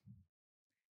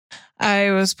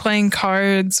I was playing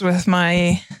cards with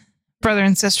my brother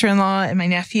and sister-in-law and my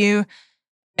nephew,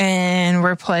 and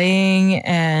we're playing,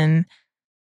 and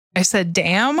I said,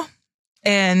 damn.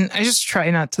 And I just try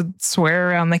not to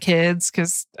swear around the kids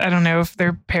because I don't know if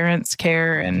their parents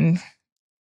care, and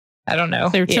I don't know.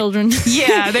 Their children.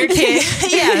 Yeah, their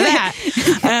kids. Yeah,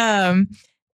 that.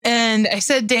 And I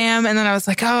said, damn. And then I was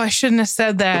like, oh, I shouldn't have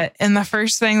said that. And the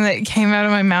first thing that came out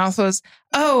of my mouth was,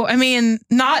 oh, I mean,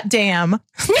 not damn.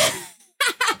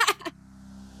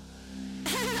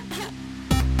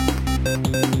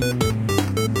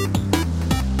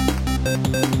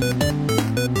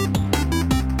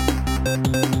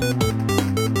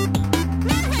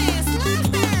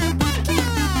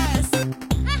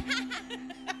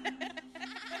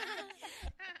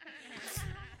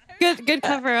 Good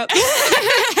cover up.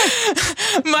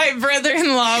 My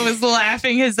brother-in-law was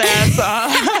laughing his ass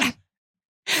off.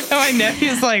 And my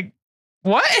nephew's like,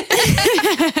 what?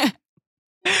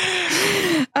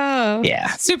 Oh.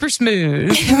 Yeah, super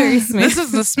smooth. Very smooth. This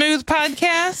is the Smooth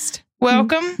Podcast.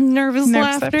 Welcome. Nervous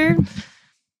laughter.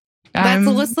 That's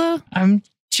Alyssa. I'm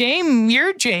Jamie.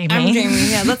 You're Jamie. I'm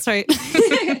Jamie. Yeah, that's right.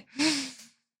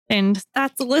 And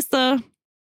that's Alyssa.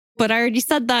 But I already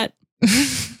said that.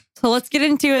 So let's get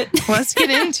into it. Let's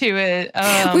get into it.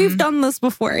 We've done this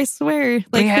before, I swear.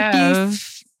 Like we have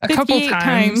a couple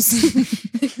times.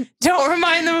 Don't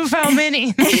remind them of how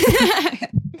many.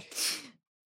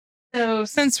 So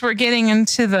since we're getting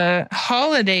into the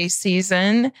holiday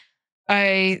season,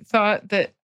 I thought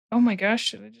that, oh my gosh,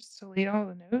 should I just delete all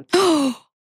the notes?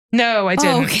 No, I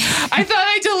didn't. Okay. I thought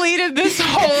I deleted this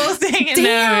whole thing in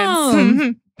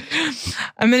notes.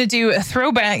 I'm going to do a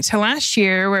throwback to last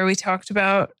year where we talked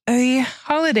about a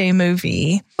holiday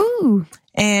movie. Ooh.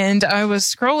 And I was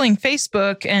scrolling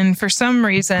Facebook, and for some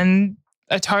reason,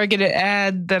 a targeted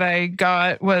ad that I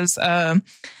got was the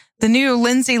new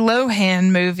Lindsay Lohan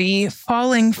movie,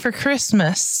 Falling for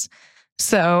Christmas.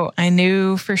 So I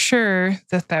knew for sure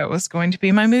that that was going to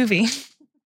be my movie.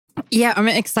 Yeah, I'm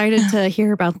excited to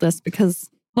hear about this because,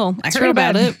 well, I heard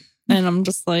about it, and I'm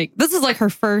just like, this is like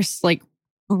her first, like,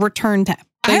 return to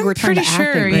I'm return pretty to sure,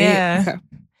 acting, right? yeah. Okay.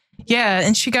 Yeah,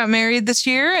 and she got married this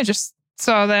year. I just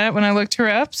saw that when I looked her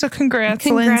up. So congrats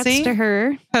Lindsay. To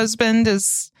her. Husband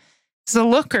is a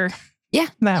looker. Yeah.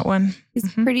 That one.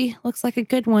 He's pretty, looks like a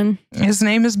good one. His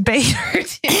name is Bader.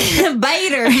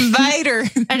 Bader. Bader.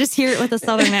 I just hear it with a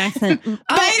southern accent. Bader,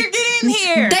 get in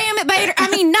here. Damn it, Bader. I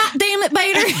mean, not damn it,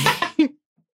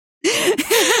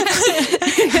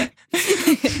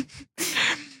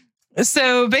 Bader.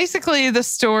 So basically the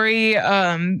story,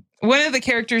 one of the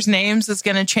characters' names is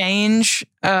going to change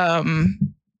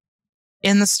in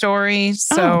the story.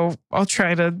 So I'll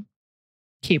try to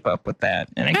keep up with that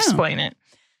and explain it.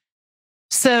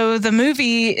 So the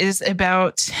movie is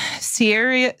about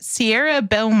Sierra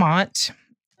Belmont.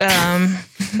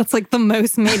 That's like the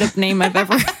most made up name I've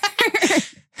ever heard.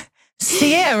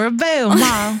 Sierra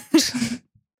Belmont.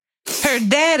 Her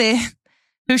daddy,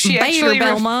 who she Bader actually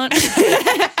Belmont.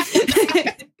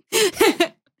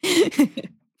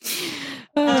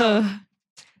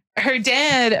 Her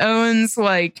dad owns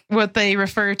like what they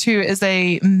refer to as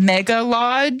a mega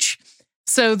lodge.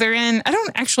 So they're in, I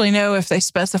don't actually know if they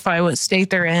specify what state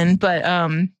they're in, but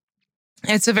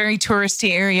it's a very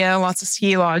touristy area, lots of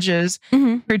ski lodges.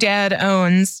 Mm-hmm. Her dad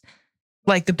owns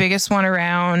like the biggest one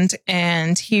around,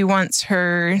 and he wants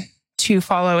her to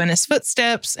follow in his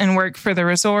footsteps and work for the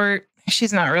resort.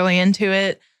 She's not really into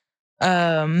it.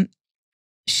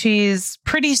 She's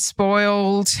pretty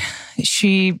spoiled.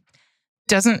 She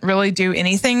doesn't really do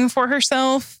anything for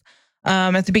herself.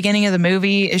 At the beginning of the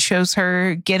movie, it shows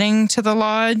her getting to the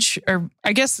lodge, or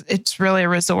I guess it's really a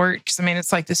resort because I mean,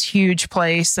 it's like this huge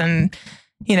place and,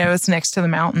 you know, it's next to the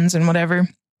mountains and whatever.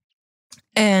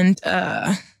 And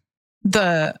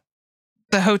the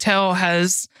hotel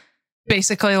has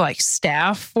basically like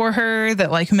staff for her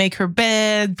that like make her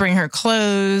bed, bring her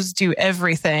clothes, do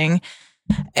everything.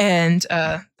 And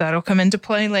that'll come into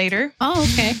play later. Oh,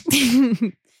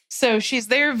 okay. So she's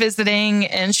there visiting,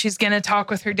 and she's going to talk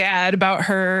with her dad about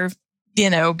her, you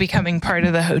know, becoming part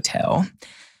of the hotel.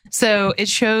 So it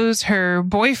shows her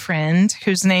boyfriend,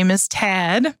 whose name is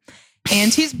Tad,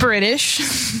 and he's British.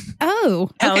 Oh,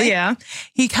 okay. Hell yeah.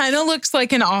 He kind of looks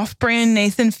like an off-brand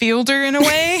Nathan Fielder in a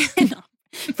way.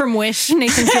 From Wish.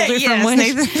 Nathan Fielder yes, from Wish.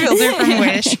 Nathan Fielder from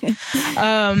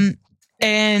Wish.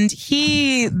 And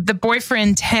the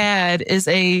boyfriend Tad is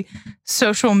a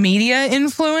social media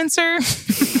influencer.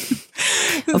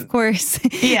 Of course.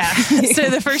 Yeah.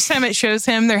 So the first time it shows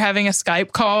him, they're having a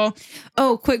Skype call.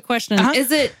 Oh, quick question. Uh-huh.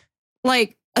 Is it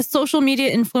like a social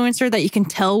media influencer that you can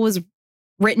tell was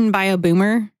written by a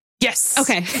boomer? Yes.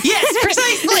 Okay. Yes,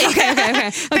 precisely.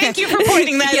 Okay. Thank you for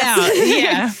pointing that out.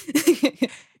 Yeah.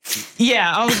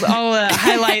 Yeah, I'll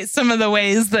highlight some of the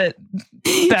ways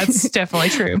that's definitely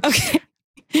true. Okay.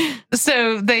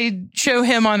 So they show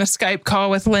him on a Skype call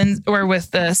with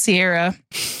Sierra.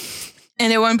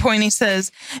 And at one point he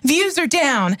says, "Views are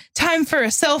down. Time for a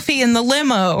selfie in the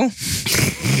limo."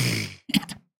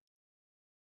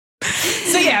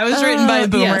 So yeah, it was written by a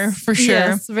boomer for sure.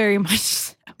 Yes, very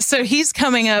much. So he's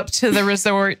coming up to the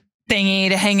resort thingy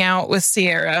to hang out with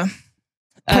Sierra.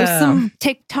 Post some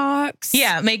TikToks.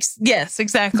 Yeah, yes,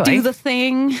 exactly. Do the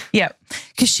thing. Yep.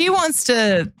 Because she wants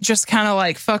to just kind of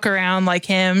like fuck around like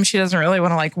him. She doesn't really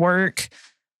want to like work.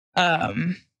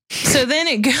 So then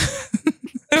it goes.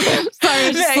 Sorry,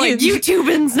 it's just like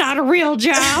YouTubing's not a real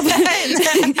job. That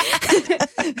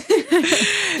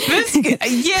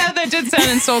did sound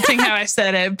insulting how I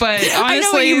said it, but honestly, I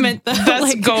know what you meant, though. That's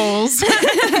like, goals.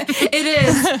 It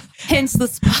is. Hence the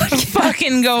spot.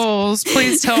 Fucking goals.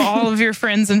 Please tell all of your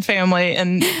friends and family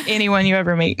and anyone you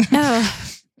ever meet. So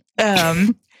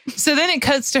then it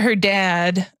cuts to her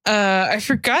dad. I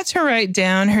forgot to write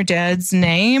down her dad's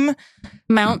name.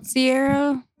 Mount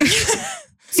Sierra.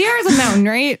 Sierra's a mountain,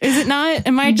 right? Is it not?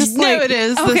 Am I just like... No, it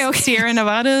is. Okay. Sierra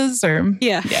Nevadas or...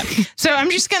 Yeah. So I'm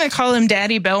just going to call him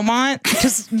Daddy Belmont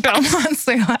because Belmont's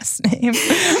their last name.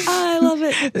 I love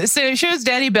it. So it shows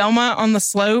Daddy Belmont on the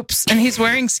slopes and he's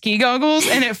wearing ski goggles.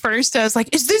 And at first I was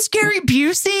like, is this Gary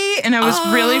Busey? And I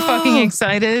was really fucking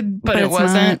excited, but it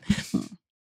wasn't. Not.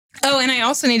 Oh, and I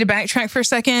also need to backtrack for a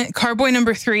second. Carboy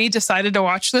number 3 decided to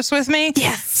watch this with me.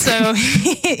 Yes. So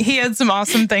he had some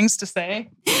awesome things to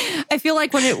say. I feel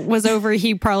like when it was over,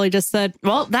 he probably just said,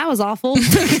 well, that was awful.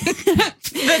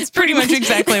 That's pretty much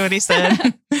exactly what he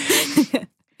said.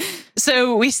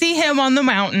 So we see him on the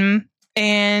mountain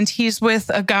and he's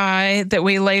with a guy that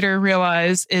we later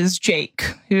realize is Jake,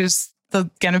 who's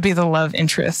going to be the love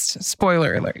interest.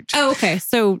 Spoiler alert. Oh, okay.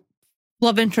 So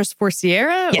love interest for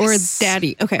Sierra or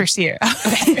Daddy? Okay. For Sierra.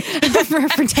 Okay.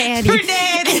 for Daddy. For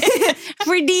Daddy.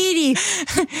 For Daddy.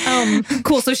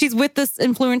 Cool. So she's with this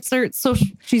influencer. So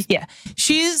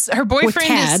she's her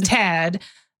boyfriend is Tad.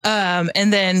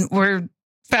 And then we're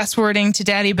fast forwarding to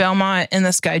Daddy Belmont and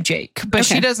this guy Jake, but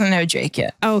she doesn't know Jake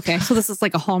yet. Oh, okay. So this is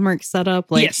like a Hallmark setup.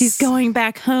 Like she's going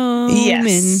back home.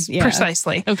 Yes, and,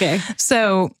 precisely. Okay.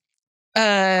 So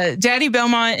Daddy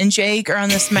Belmont and Jake are on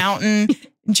this mountain.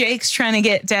 Jake's trying to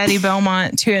get Daddy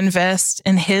Belmont to invest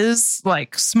in his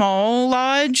like small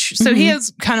lodge. So he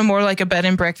has kind of more like a bed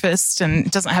and breakfast and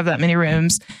doesn't have that many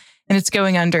rooms and it's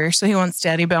going under. So he wants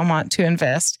Daddy Belmont to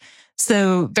invest.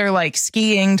 So they're like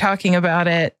skiing, talking about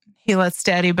it. He lets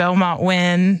Daddy Belmont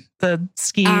win the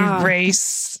ski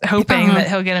race, hoping that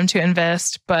he'll get him to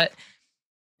invest, but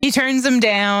he turns him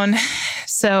down.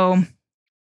 So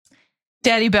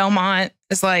Daddy Belmont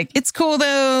is like, it's cool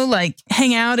though. Like,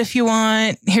 hang out if you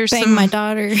want. Here's Bang my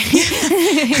daughter.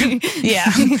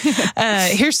 Yeah.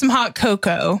 Here's some hot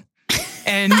cocoa.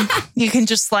 And you can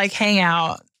just like hang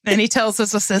out. And he tells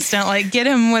his assistant, like, get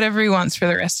him whatever he wants for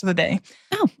the rest of the day.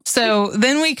 Oh. So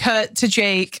then we cut to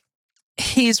Jake.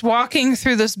 He's walking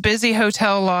through this busy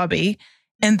hotel lobby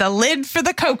and the lid for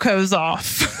the cocoa's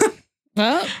off.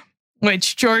 Oh.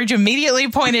 Which George immediately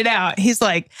pointed out. He's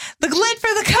like, the lid for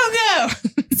the cocoa.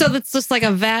 So that's just like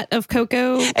a vat of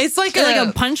cocoa? It's like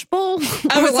a punch bowl?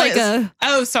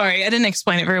 Oh, sorry. I didn't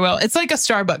explain it very well. It's like a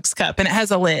Starbucks cup and it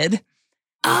has a lid.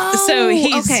 Oh, so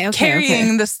he's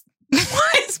carrying this.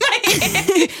 Why is my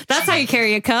hand? That's how you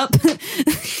carry a cup.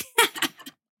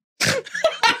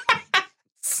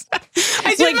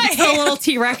 I did my hand. A little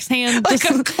T-Rex hand. Like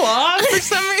a claw for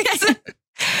some reason.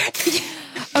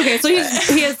 Okay, so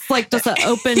he has like just an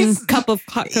open cup of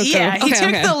hot cocoa. Yeah, he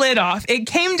took the lid off. It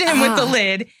came to him with the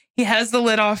lid. He has the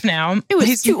lid off now. It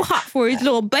was too hot for his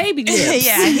little baby lips.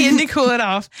 Yeah, he had to cool it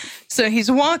off. So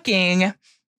he's walking,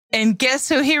 and guess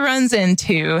who he runs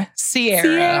into?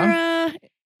 Sierra.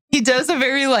 He does a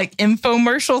very like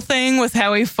infomercial thing with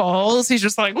how he falls. He's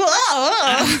just like,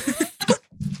 whoa.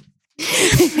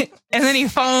 And then he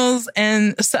falls,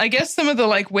 and so I guess some of the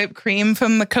like whipped cream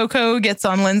from the cocoa gets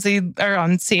on on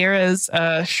Sierra's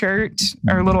shirt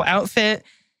or little outfit,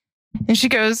 and she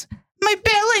goes, "My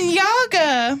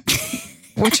Balenciaga,"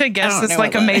 which I guess is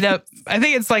like a made up. I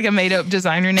think it's like a made up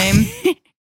designer name.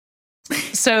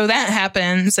 So that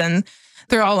happens, and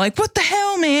they're all like, "What the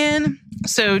hell, man?"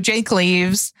 So Jake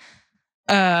leaves.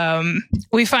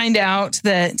 We find out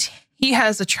that he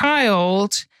has a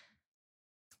child.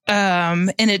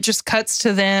 And it just cuts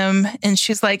to them and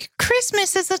she's like,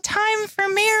 Christmas is a time for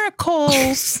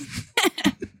miracles.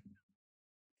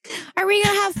 Are we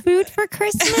going to have food for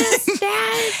Christmas,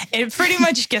 Dad? It pretty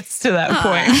much gets to that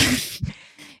point.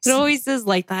 It always is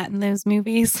like that in those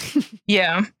movies.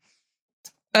 Yeah.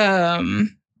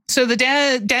 So the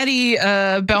daddy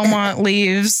Belmont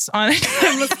leaves on it.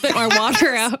 I'm going to spit my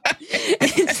water out.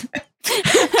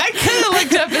 I could have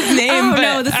looked up his name,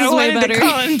 but this is I way wanted better. to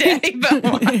call him Daddy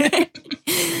Belmont.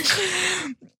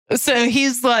 So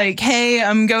he's like, hey,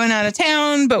 I'm going out of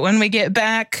town, but when we get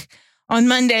back on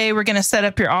Monday, we're going to set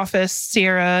up your office,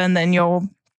 Sierra, and then you'll,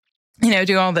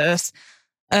 do all this.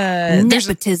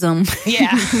 Nepotism.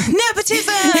 Yeah.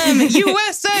 Nepotism!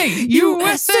 USA!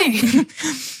 USA!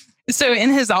 So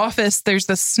in his office, there's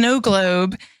the snow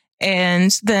globe.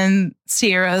 And then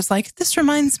Sierra's like, this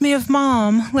reminds me of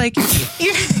Mom. Like,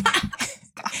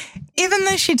 even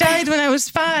though she died when I was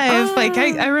 5, like,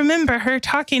 I remember her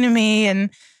talking to me, and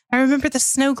I remember the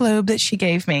snow globe that she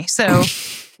gave me. So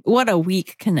what a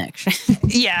weak connection.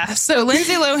 Yeah. So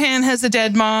Lindsay Lohan has a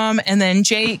dead mom, and then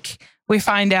Jake, we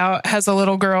find out, has a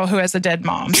little girl who has a dead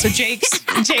mom. So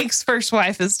Jake's first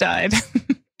wife has died.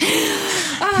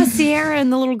 Sierra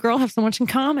and the little girl have so much in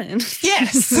common.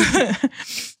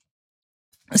 Yes.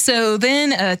 So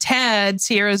then Tad,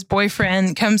 Sierra's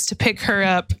boyfriend, comes to pick her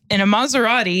up in a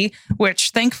Maserati,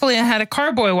 which thankfully I had a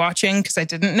carboy watching because I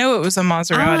didn't know it was a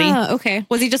Maserati. Okay.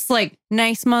 Was he just like,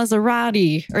 nice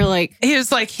Maserati? Or like... He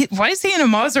was like, why is he in a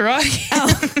Maserati? Oh.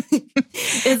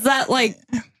 Is that like...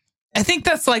 I think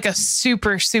that's like a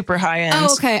super, super high-end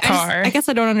car. I guess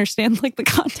I don't understand like the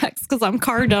context because I'm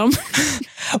car dumb.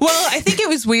 Well, I think it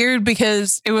was weird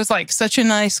because it was like such a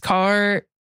nice car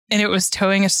and it was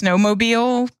towing a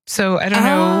snowmobile. So I don't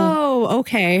know. Oh,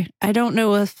 okay. I don't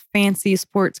know if fancy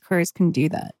sports cars can do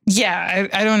that. Yeah,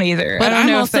 I don't either. But I don't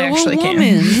know if they actually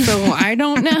can. So I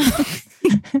don't know.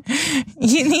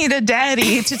 You need a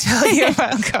daddy to tell you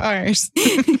about cars.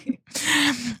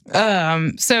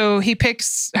 So he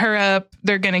picks her up.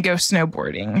 They're going to go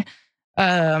snowboarding.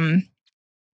 And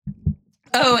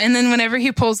then whenever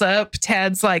he pulls up,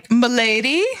 Tad's like,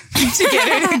 "M'lady," to get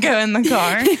her to go in the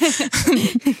car.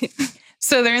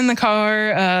 So they're in the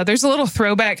car. There's a little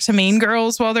throwback to Mean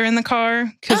Girls while they're in the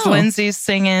car because Lindsay's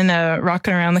singing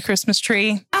 "Rocking Around the Christmas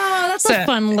Tree." Oh, that's a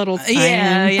fun little time.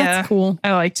 Yeah. That's cool.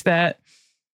 I liked that.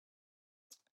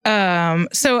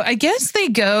 So I guess they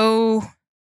go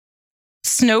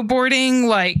snowboarding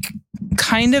like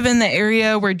kind of in the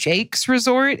area where Jake's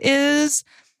resort is.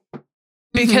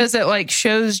 Because it like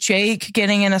shows Jake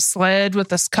getting in a sled with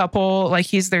this couple, like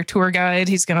he's their tour guide.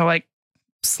 He's gonna like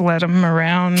sled them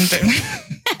around and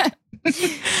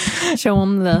show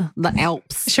them the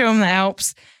Alps. Show them the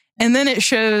Alps, and then it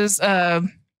shows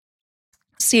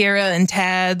Sierra and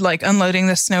Tad like unloading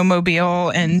the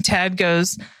snowmobile, and Tad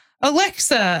goes,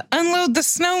 "Alexa, unload the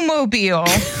snowmobile."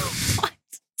 What?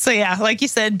 So yeah, like you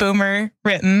said, boomer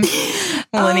written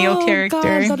millennial character.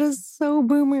 God, that is so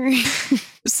boomer.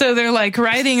 So they're like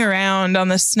riding around on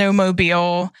the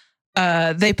snowmobile.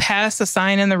 They pass a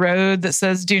sign in the road that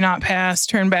says "Do not pass,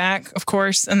 turn back," of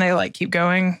course, and they like keep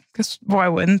going because why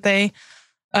wouldn't they?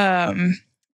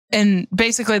 And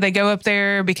basically they go up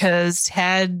there because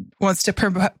Tad wants to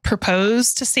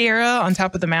propose to Sierra on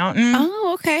top of the mountain.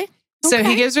 Oh, okay. So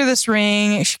he gives her this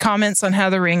ring. She comments on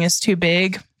how the ring is too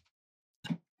big.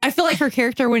 I feel like her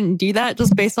character wouldn't do that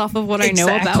just based off of what I know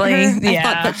about her. Yeah. I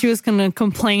thought that she was going to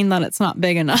complain that it's not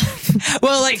big enough.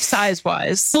 Well, like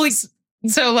size-wise. Well,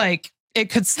 so like it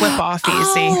could slip off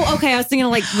easy. Oh, okay. I was thinking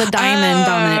like the diamond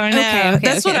on it. No. Okay,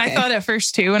 that's what I thought at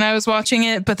first too when I was watching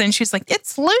it. But then she's like,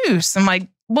 "It's loose." I'm like,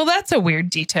 well, that's a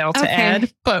weird detail to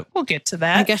add, but we'll get to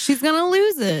that. I guess she's going to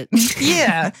lose it.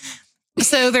 Yeah.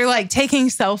 So they're like taking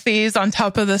selfies on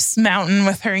top of this mountain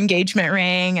with her engagement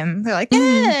ring. And they're like,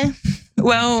 eh.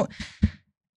 Well,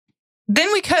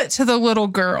 then we cut to the little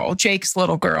girl, Jake's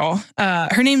little girl.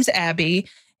 Her name's Abby,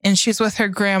 and she's with her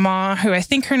grandma, who I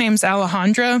think her name's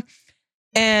Alejandra.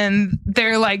 And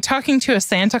they're like talking to a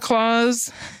Santa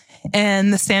Claus.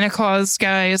 And the Santa Claus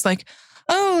guy is like,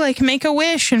 "Oh, like make a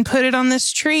wish and put it on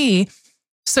this tree."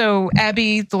 So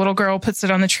Abby, the little girl, puts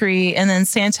it on the tree, and then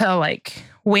Santa like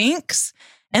winks,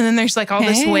 and then there's like all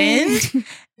this wind,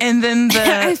 and then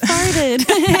I farted.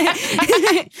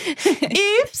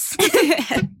 Oops.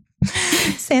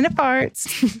 Santa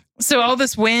farts. So all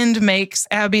this wind makes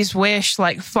Abby's wish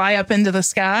like fly up into the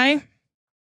sky.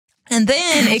 And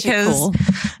then it goes,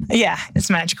 yeah, it's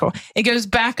magical. It goes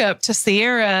back up to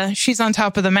Sierra. She's on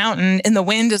top of the mountain, and the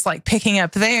wind is like picking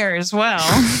up there as well.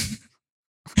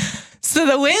 So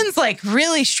the wind's like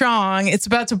really strong. It's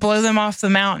about to blow them off the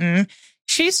mountain.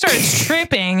 She starts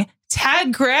tripping.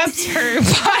 Tad grabs her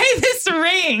by this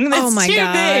ring that's too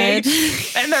big,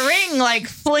 and the ring like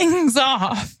flings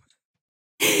off.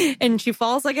 And she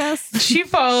falls, I guess. She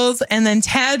falls, and then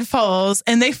Tad falls,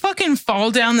 and they fucking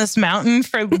fall down this mountain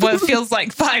for what feels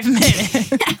like 5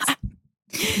 minutes.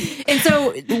 And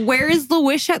so, where is the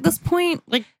wish at this point?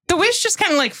 Like, the wish just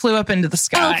kind of like flew up into the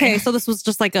sky. okay, so this was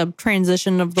just like a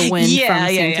transition of the wind. Yeah,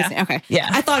 from yeah. to scene. Okay, Yeah.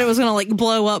 I thought it was gonna like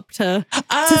blow up to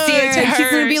Oh, Sierra. to And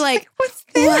she's gonna be her. like, What's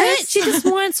this? "What? She just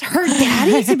wants her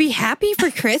daddy to be happy for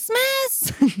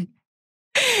Christmas."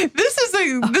 This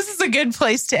is a good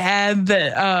place to add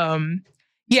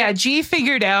that G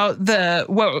figured out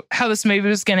how this movie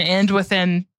was going to end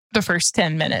within the first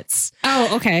 10 minutes.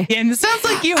 Oh, okay. And it sounds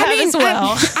like you have as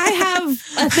well. I have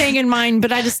a thing in mind,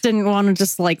 but I just didn't want to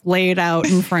just like lay it out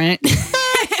in front.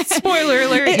 Spoiler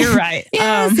alert, you're right.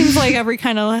 Yeah, it seems like every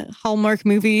kind of Hallmark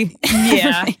movie.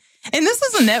 Yeah. And this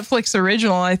is a Netflix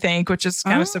original, I think, which is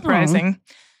kind of surprising.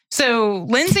 So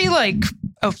Lindsay, sorry,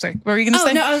 what were you going to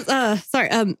say? No, I was, sorry.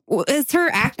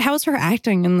 How's her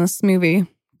acting in this movie?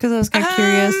 Because I was kind of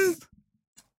curious.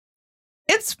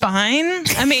 It's fine.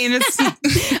 I mean, it's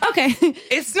okay.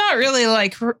 It's not really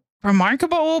like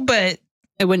remarkable, but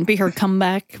it wouldn't be her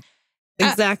comeback.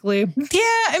 Exactly.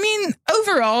 Yeah, I mean,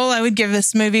 overall, I would give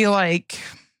this movie I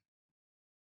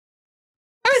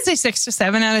would say 6 to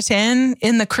 7 out of 10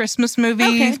 in the Christmas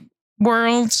movie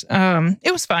world.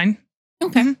 It was fine.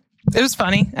 Okay. Mm-hmm. It was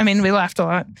funny. I mean, we laughed a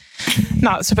lot.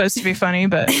 Not supposed to be funny,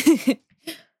 but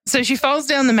so she falls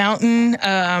down the mountain.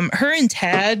 Her and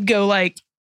Tad go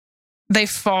they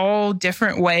fall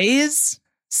different ways.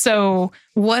 So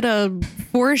what a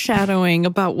foreshadowing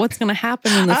about what's going to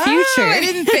happen in the future. I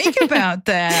didn't think about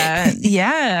that.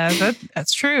 Yeah,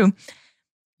 that's true.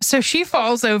 So she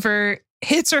falls over,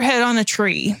 hits her head on a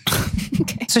tree.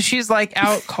 Okay. So she's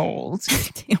out cold.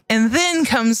 And then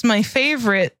comes my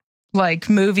favorite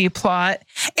movie plot,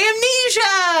 amnesia.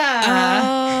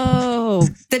 Oh,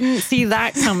 didn't see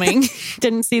that coming.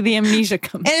 Didn't see the amnesia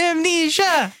coming.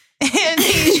 Amnesia.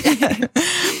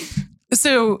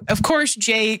 So, of course,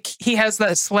 Jake, he has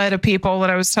that sled of people that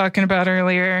I was talking about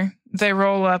earlier. They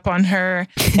roll up on her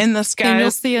in the sky. And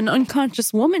you'll see an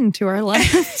unconscious woman to our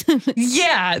left.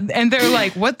 Yeah. And they're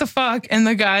like, what the fuck? And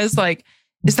the guy's like,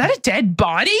 is that a dead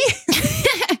body?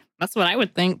 That's what I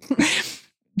would think.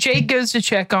 Jake goes to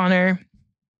check on her.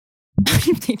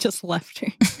 They just left her.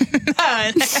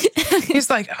 He's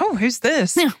like, oh, who's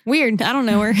this? Yeah, weird. I don't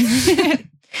know her.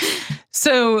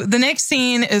 So the next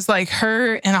scene is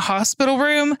her in a hospital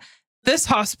room. This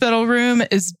hospital room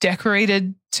is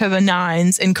decorated to the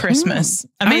nines in Christmas.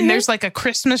 I mean, there's a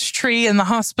Christmas tree in the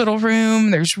hospital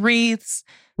room. There's wreaths.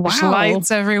 There's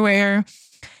lights everywhere.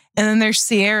 And then there's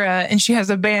Sierra, and she has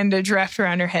a bandage wrapped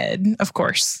around her head, of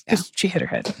course, because she hit her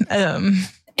head.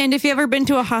 And if you've ever been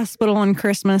to a hospital on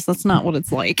Christmas, that's not what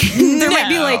it's like. There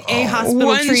might be a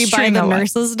hospital tree by the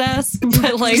nurse's desk,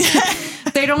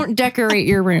 but they don't decorate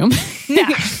your room. No,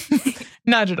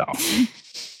 not at all.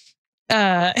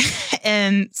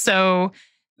 And so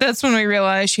that's when we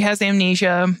realize she has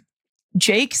amnesia.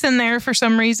 Jake's in there for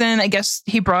some reason. I guess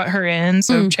he brought her in.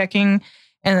 So checking.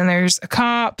 And then there's a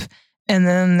cop. And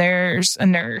then there's a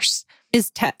nurse. Is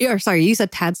Tad, or sorry, you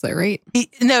said Tad's there, right?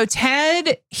 No,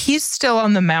 Tad, he's still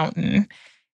on the mountain.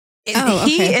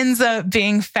 He ends up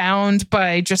being found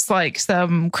by just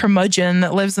some curmudgeon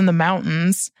that lives in the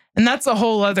mountains. And that's a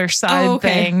whole other side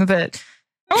thing that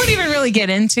I wouldn't even really get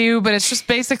into, but it's just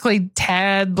basically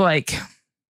Tad,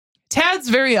 Tad's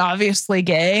very obviously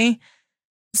gay.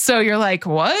 So you're like,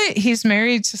 what? He's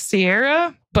married to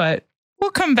Sierra? But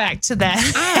we'll come back to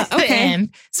that at the end.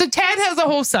 So Tad has a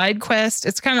whole side quest.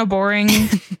 It's kind of boring.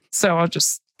 So I'll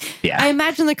just, I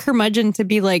imagine the curmudgeon to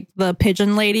be the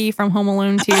pigeon lady from Home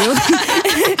Alone 2. A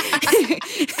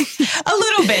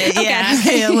little bit.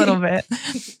 Yeah, a little bit.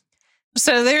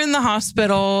 So they're in the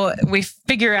hospital. We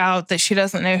figure out that she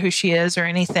doesn't know who she is or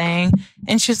anything.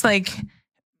 And she's like,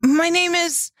 my name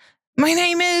is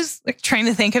trying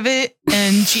to think of it.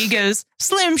 And G goes,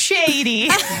 Slim Shady.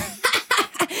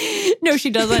 No, she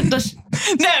doesn't. No, G said.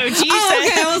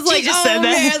 I was like, just said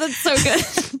that. Man, that's so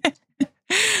good.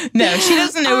 No, she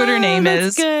doesn't know what her name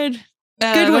is. Good.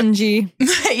 Good one, G.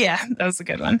 Yeah, that was a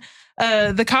good one.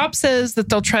 The cop says that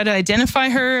they'll try to identify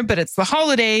her, but it's the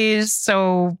holidays,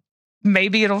 so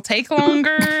maybe it'll take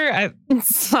longer.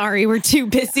 Sorry, we're too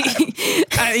busy.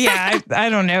 I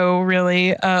don't know,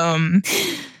 really.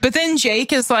 But then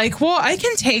Jake is like, well, I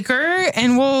can take her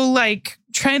and we'll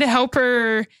try to help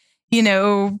her,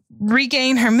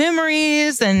 regain her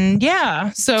memories. And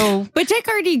so. But Jake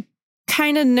already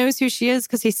kind of knows who she is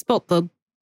because he spilt the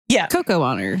cocoa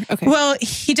on her. Okay. Well,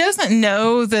 he doesn't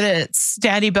know that it's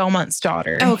Daddy Belmont's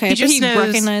daughter. Okay, he just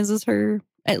recognizes her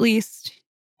at least.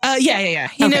 Yeah.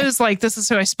 He knows like this is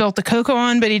who I spilt the cocoa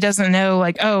on, but he doesn't know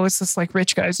like, oh, it's this like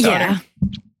rich guy's daughter. Yeah.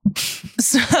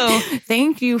 So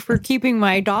thank you for keeping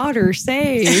my daughter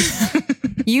safe.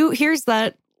 Here's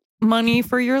that money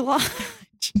for your lodge.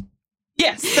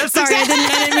 Yes, that's I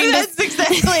didn't mean that's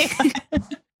exactly.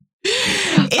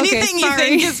 Anything you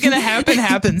think is going to happen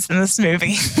happens in this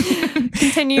movie.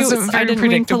 Continue. I didn't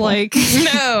mean to like.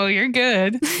 No, you're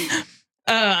good.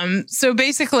 So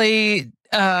basically,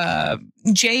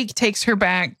 Jake takes her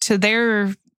back to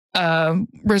their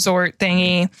resort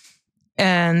thingy.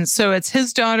 And so it's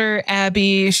his daughter,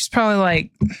 Abby. She's probably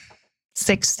like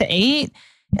 6 to 8.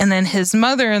 And then his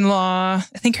mother-in-law,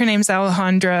 I think her name's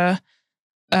Alejandra.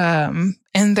 And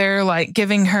they're like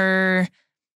giving her,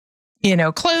 you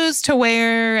know, clothes to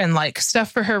wear and like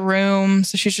stuff for her room.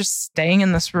 So she's just staying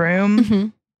in this room. Mm-hmm.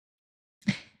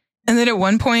 And then at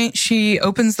one point she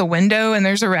opens the window and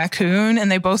there's a raccoon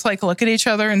and they both like look at each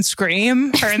other and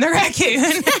scream, her and the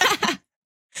raccoon.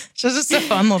 So it's just a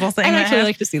fun little thing. I'd actually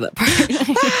like to see that part.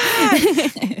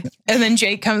 And then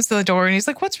Jake comes to the door and he's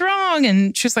like, what's wrong?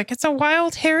 And she's like, it's a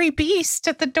wild, hairy beast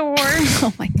at the door.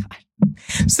 Oh my God.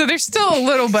 So there's still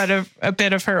a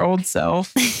bit of her old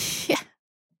self. Yeah.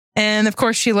 And of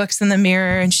course she looks in the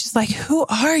mirror and she's like, who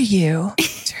are you?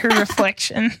 To her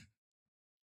reflection.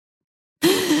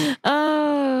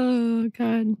 Oh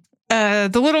God.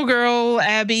 The little girl,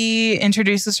 Abby,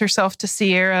 introduces herself to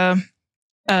Sierra.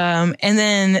 And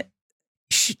then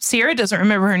Sierra doesn't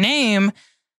remember her name.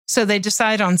 So they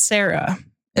decide on Sarah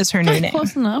as her new name.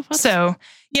 Close enough. So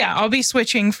yeah, I'll be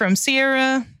switching from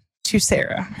Sierra to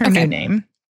Sarah, her new name.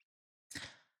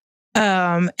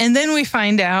 And then we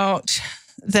find out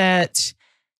that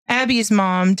Abby's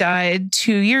mom died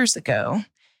 2 years ago.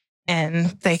 And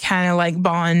they kind of like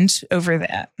bond over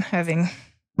that, having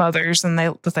mothers and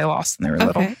that they lost when they were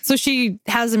little. So she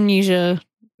has amnesia,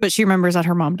 but she remembers that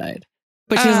her mom died.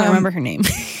 But she doesn't remember her name.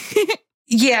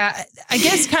 Yeah, I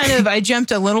guess kind of I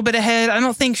jumped a little bit ahead. I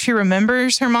don't think she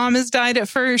remembers her mom has died at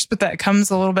first, but that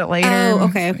comes a little bit later. Oh,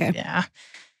 okay. Yeah.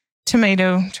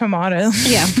 Tomato.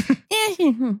 Yeah.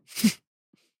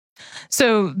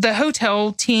 So the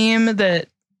hotel team that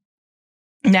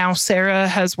now Sarah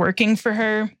has working for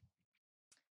her,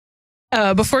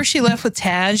 before she left with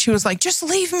Tad, she was like, just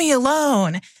leave me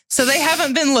alone. So they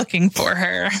haven't been looking for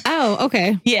her. Oh,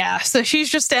 okay. Yeah. So she's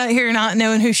just out here not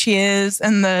knowing who she is.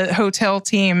 And the hotel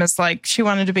team is like, she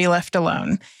wanted to be left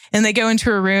alone. And they go into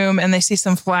her room and they see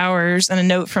some flowers and a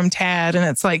note from Tad. And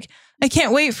it's like, I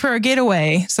can't wait for our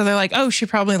getaway. So they're like, oh, she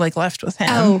probably like left with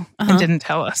him and didn't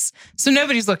tell us. So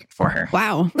nobody's looking for her.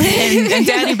 Wow. and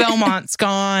Daddy Belmont's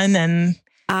gone. And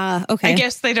okay. I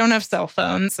guess they don't have cell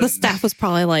phones. The staff was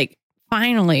probably like,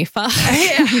 finally, fuck.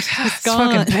 Yeah, it's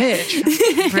fucking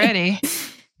bitch. Ready.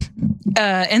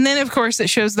 And then, of course, it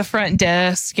shows the front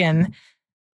desk and,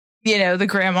 you know, the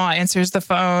grandma answers the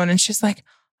phone and she's like,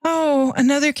 oh,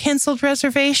 another canceled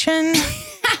reservation?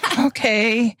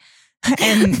 Okay.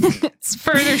 And it's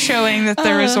further showing that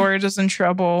the resort is in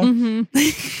trouble.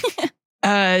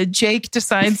 Mm-hmm. Jake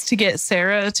decides to get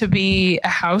Sarah to be a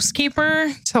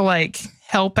housekeeper to like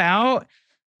help out.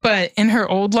 But in her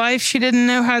old life, she didn't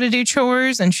know how to do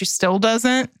chores and she still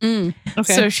doesn't. Okay.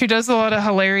 So she does a lot of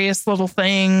hilarious little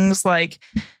things. Like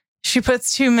she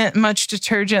puts too much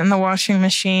detergent in the washing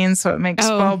machine so it makes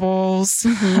bubbles.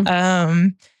 Mm-hmm.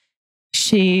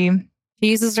 She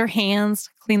uses her hands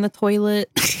to clean the toilet.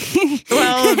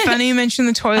 Well, funny you mentioned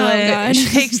the toilet. She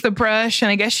takes the brush and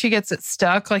I guess she gets it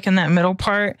stuck like in that middle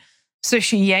part. So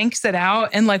she yanks it out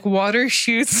and like water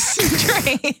shoots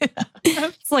straight.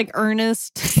 It's like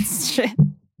earnest shit.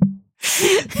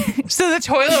 So the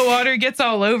toilet water gets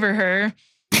all over her.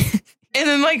 And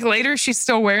then like later she's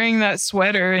still wearing that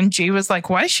sweater. And G was like,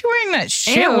 why is she wearing that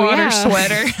shit water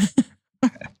sweater?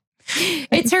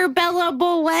 It's her Bella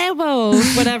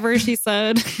Boebo, whatever she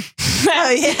said. Oh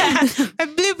yeah. A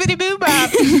bloopity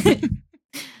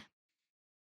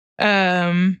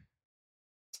boobop.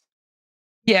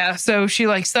 Yeah, so she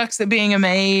like sucks at being a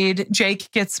maid. Jake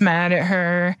gets mad at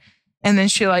her, and then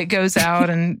she like goes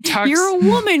out and talks. You're a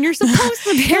woman. You're supposed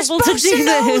to be able to do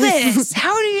this.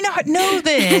 How do you not know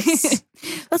this?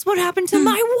 That's what happened to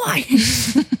my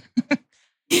wife.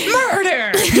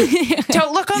 Murder!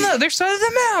 Don't look on the other side of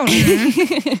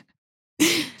the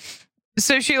mountain.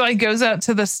 So she like goes out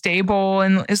to the stable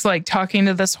and is like talking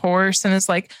to this horse and is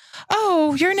like,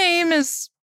 "Oh, your name is."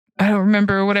 I don't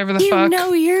remember whatever the fuck. You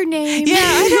know your name. Yeah,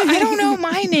 I don't know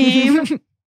my name.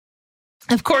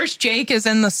 Of course, Jake is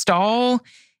in the stall,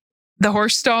 the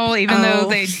horse stall, even though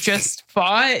they just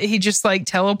fought. He just like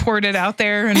teleported out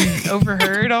there and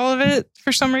overheard all of it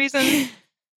for some reason.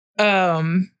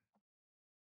 And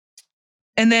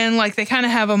And then like they kind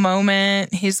of have a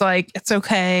moment. He's like, it's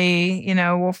okay. You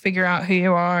know, we'll figure out who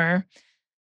you are.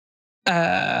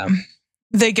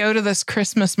 They go to this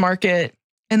Christmas market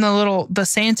and the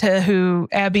Santa who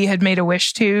Abby had made a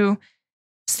wish to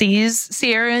sees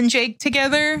Sierra and Jake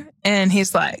together. And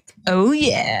he's like, oh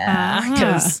yeah.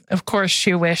 Because of course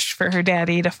she wished for her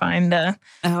daddy to find a...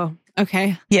 Oh,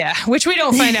 okay. Yeah, which we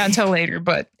don't find out until later,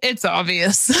 but it's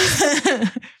obvious.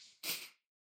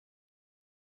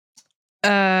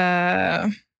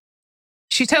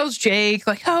 She tells Jake,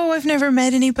 like, oh, I've never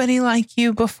met anybody like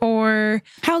you before.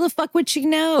 How the fuck would she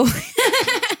know?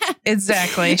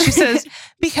 Exactly. She says,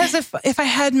 because if I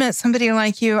had met somebody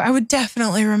like you, I would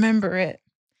definitely remember it.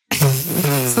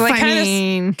 So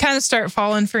they kind of start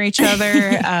falling for each other.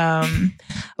 A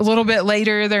little bit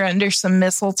later, they're under some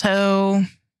mistletoe.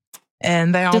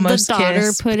 And they almost Did the daughter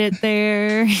kiss. put it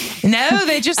there? No,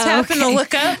 they just happen to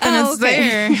look up and it's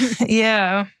there.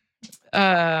 Yeah.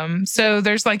 So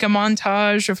there's like a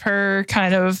montage of her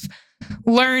kind of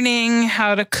learning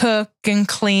how to cook and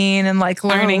clean and like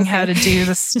learning how to do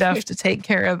the stuff to take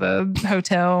care of the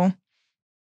hotel.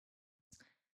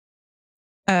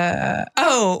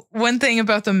 One thing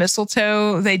about the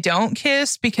mistletoe, they don't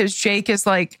kiss because Jake is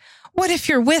like, what if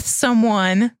you're with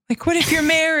someone? Like, what if you're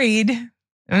married?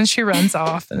 And she runs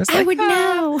off and it's like, I would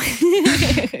know.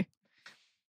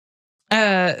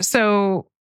 So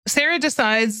Sarah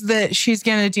decides that she's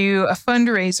going to do a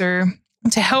fundraiser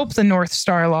to help the North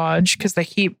Star Lodge because they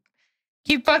keep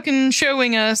fucking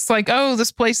showing us like, oh,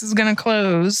 this place is going to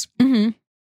close. Mm-hmm.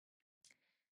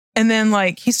 And then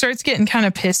like he starts getting kind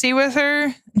of pissy with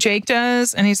her. Jake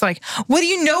does. And he's like, what do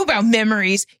you know about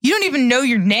memories? You don't even know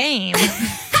your name.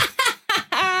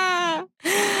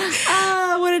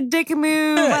 What a dick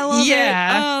move. I love it.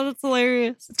 Oh, that's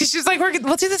hilarious. Because she's like,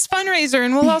 we'll do this fundraiser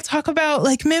and we'll all talk about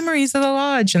like memories of the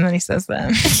lodge. And then he says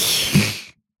that.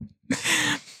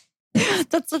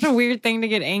 That's such a weird thing to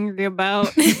get angry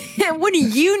about. What do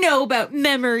you know about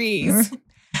memories?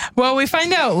 Well, we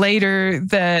find out later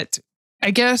that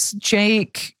I guess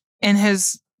Jake and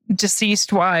his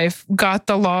deceased wife got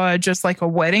the lodge as like a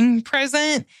wedding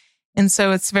present. And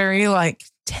so it's very like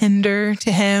tender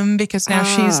to him because now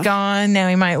she's gone. Now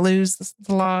he might lose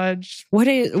the lodge. What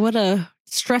a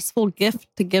stressful gift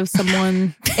to give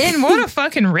someone. And what a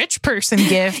fucking rich person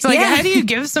gift. Like, how do you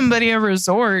give somebody a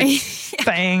resort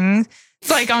thing?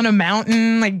 It's like on a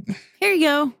mountain. Like, here you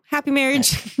go. Happy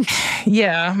marriage.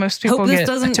 Yeah, most people get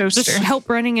a toaster. Help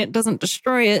running it doesn't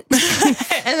destroy it.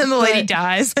 And then the lady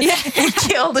dies. Yeah. And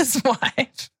killed his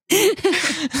wife.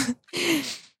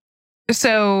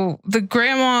 So the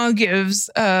grandma gives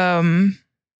Sarah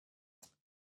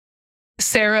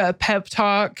a pep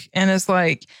talk and is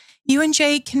like, you and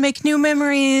Jake can make new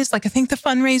memories. Like, I think the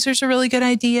fundraiser's a really good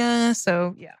idea.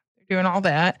 So yeah, they're doing all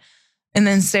that. And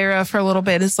then Sarah for a little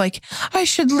bit is like, I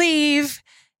should leave.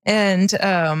 And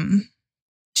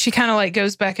she kind of like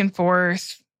goes back and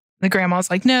forth. The grandma's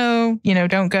like, no,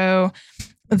 don't go.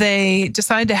 They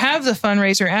decide to have the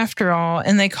fundraiser after all,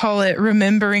 and they call it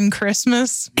Remembering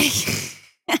Christmas.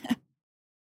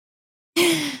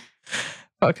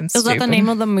 Fucking stupid. Is that the name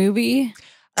of the movie?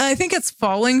 I think it's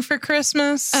Falling for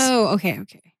Christmas. Oh, okay.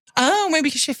 Oh, maybe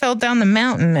because she fell down the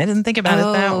mountain. I didn't think about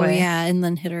it that way. Yeah, and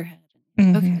then hit her head.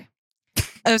 Mm-hmm. Okay.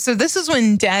 So this is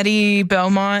when Daddy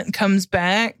Belmont comes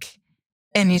back,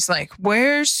 and he's like,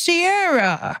 where's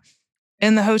Sierra?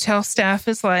 And the hotel staff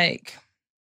is like,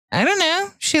 I don't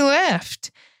know. She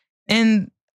left. And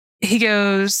he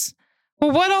goes,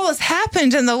 well, what all has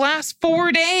happened in the last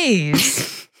 4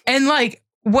 days? And like,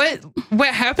 what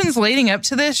happens leading up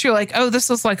to this? You're like, oh, this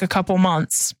was like a couple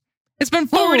months. It's been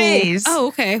 4 days. Oh,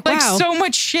 okay. Wow. Like so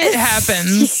much shit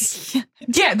happens.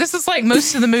 Yeah, this is like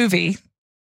most of the movie.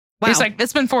 Wow. It's like,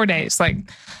 it's been 4 days. Like,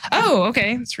 oh,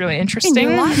 okay. It's really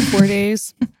interesting. A lot in 4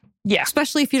 days. Yeah.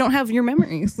 Especially if you don't have your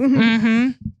memories. Mm-hmm.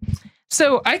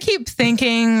 So I keep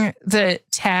thinking that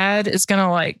Tad is going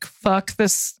to like fuck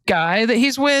this guy that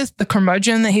he's with, the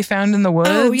curmudgeon that he found in the woods.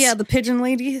 Oh, yeah. The pigeon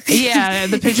lady. Yeah,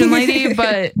 the pigeon lady.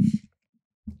 But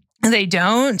they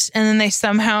don't. And then they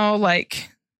somehow like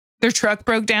their truck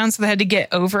broke down. So they had to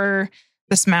get over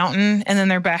this mountain. And then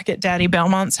they're back at Daddy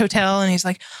Belmont's hotel. And he's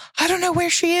like, I don't know where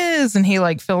she is. And he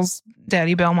like fills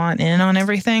Daddy Belmont in on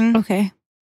everything. Okay.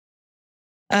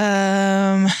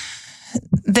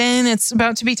 Then it's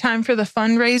about to be time for the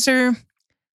fundraiser.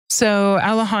 So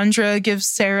Alejandra gives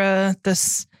Sarah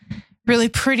this really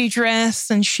pretty dress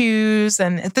and shoes.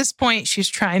 And at this point, she's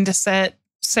trying to set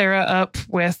Sarah up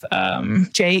with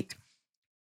Jake.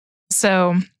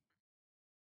 So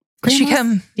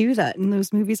Grandmas she do that in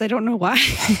those movies. I don't know why.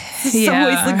 It's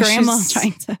always the grandma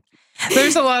trying to.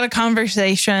 There's a lot of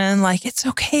conversation, like, it's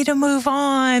okay to move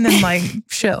on and like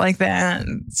shit like that.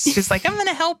 And she's like, I'm going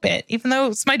to help it, even though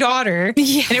it's my daughter.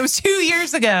 Yeah. And it was 2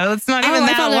 years ago. It's not even that long.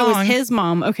 I thought it was his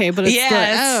mom. Okay, but it's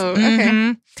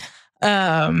okay.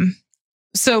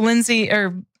 So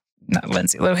not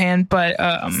Lindsay Lohan, but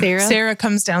Sarah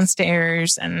comes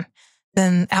downstairs, and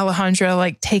then Alejandra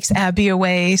like takes Abby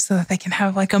away so that they can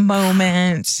have like a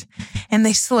moment, and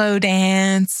they slow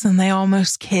dance and they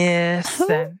almost kiss.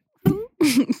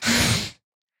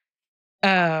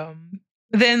 And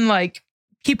then like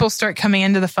people start coming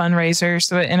into the fundraiser,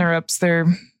 so it interrupts their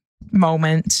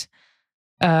moment.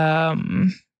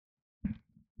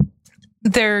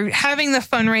 They're having the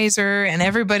fundraiser, and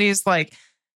everybody's like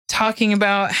talking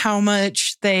about how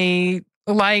much they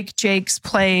like Jake's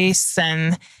place,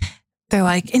 and they're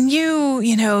like, and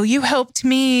you helped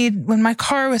me when my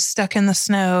car was stuck in the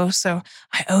snow, so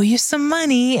I owe you some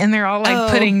money. And they're all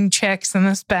like putting checks in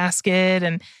this basket.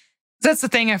 And that's the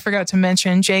thing I forgot to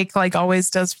mention. Jake like always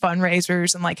does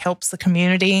fundraisers and like helps the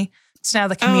community. So now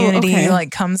the community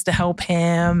like comes to help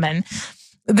him. And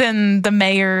then the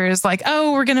mayor is like,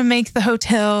 oh, we're going to make the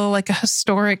hotel like a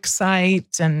historic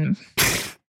site. And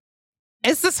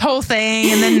it's this whole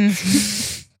thing. And then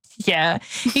yeah,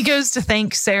 he goes to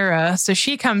thank Sarah. So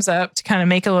she comes up to kind of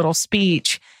make a little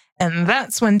speech. And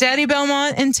that's when Daddy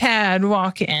Belmont and Tad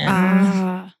walk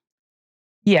in.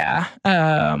 Yeah.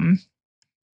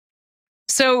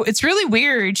 So it's really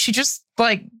weird. She just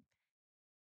like,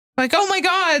 oh my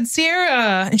God,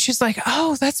 Sierra. And she's like,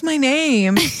 oh, that's my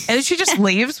name. And she just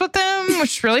leaves with them,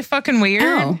 which is really fucking weird.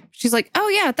 Oh. She's like, oh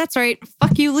yeah, that's right.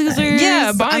 Fuck you, losers.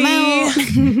 Yeah, bye. I'm out.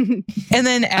 And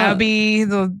then Abby,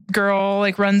 the girl,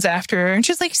 like runs after her, and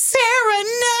she's like, Sarah,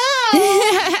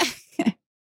 no.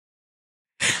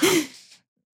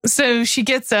 So she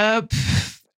gets up,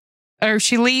 or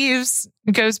she leaves,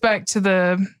 goes back to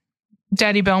the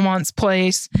Daddy Belmont's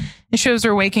place, and shows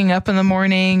her waking up in the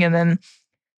morning, and then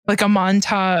like a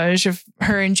montage of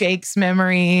her and Jake's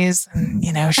memories. And,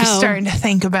 she's starting to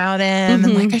think about him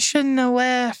and like, I shouldn't have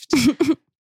left.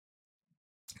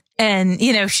 And,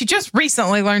 she just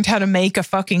recently learned how to make a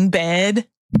fucking bed.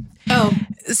 Oh,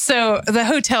 so the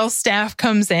hotel staff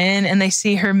comes in and they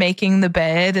see her making the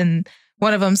bed. And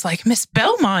one of them's like, Miss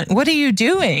Belmont, what are you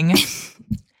doing?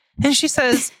 And she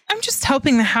says, I'm just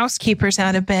helping the housekeepers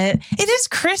out a bit. It is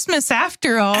Christmas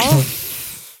after all.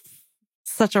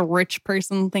 Such a rich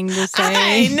person thing to say.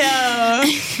 I know.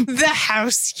 The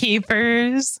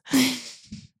housekeepers.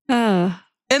 And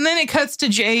then it cuts to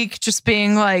Jake just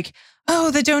being like,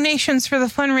 oh, the donations for the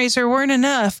fundraiser weren't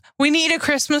enough. We need a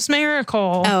Christmas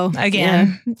miracle. Oh,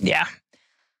 again. Yeah.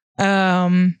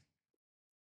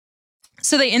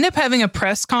 So they end up having a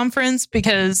press conference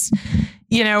because,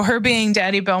 her being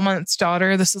Daddy Belmont's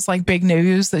daughter, this is like big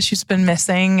news that she's been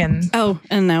missing. And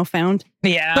now found.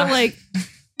 Yeah. But like,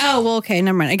 oh, well, okay,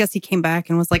 never mind. I guess he came back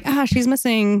and was like, she's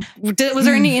missing. Was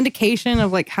there any indication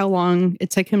of like how long it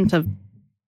took him to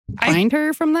find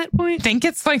her from that point? I think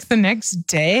it's like the next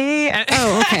day.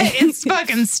 Oh, okay. It's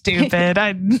fucking stupid.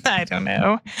 I don't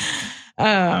know.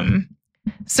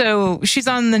 So she's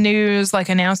on the news, like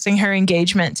announcing her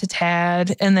engagement to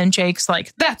Tad. And then Jake's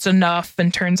like, that's enough,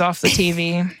 and turns off the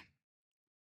TV.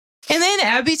 And then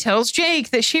Abby tells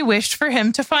Jake that she wished for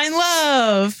him to find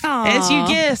love. Aww. As you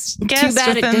guessed. Too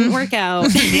bad it didn't work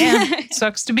out. Yeah.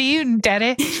 Sucks to be you,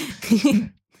 Daddy.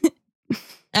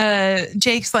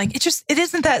 Jake's like, it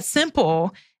isn't that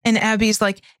simple. And Abby's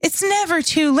like, it's never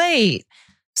too late.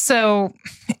 So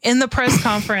in the press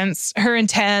conference, her and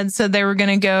Tad said they were going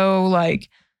to go like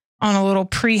on a little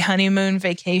pre-honeymoon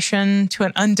vacation to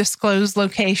an undisclosed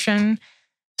location.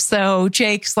 So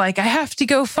Jake's like, I have to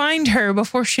go find her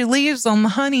before she leaves on the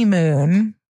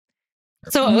honeymoon.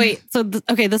 So wait,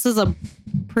 this is a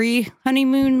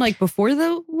pre-honeymoon, like before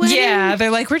the wedding? Yeah,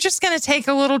 they're like, we're just going to take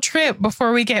a little trip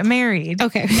before we get married.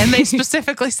 Okay. And they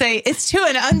specifically say it's to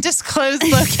an undisclosed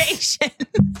location.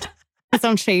 That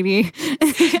sounds shady.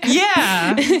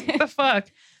 Yeah. What the fuck?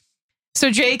 So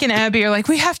Jake and Abby are like,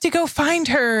 we have to go find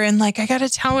her. And like, I got to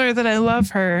tell her that I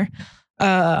love her.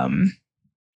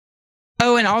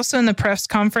 Oh, and also in the press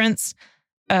conference,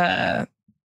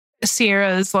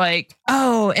 Sierra is like,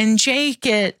 oh, and Jake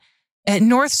at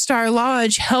North Star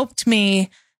Lodge helped me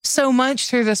so much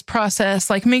through this process.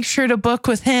 Like, make sure to book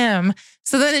with him.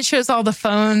 So then it shows all the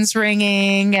phones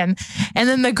ing, and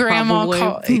then the grandma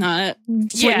wouldn't have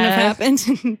happened.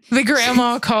 The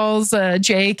grandma calls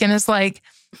Jake and is like,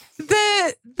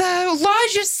 the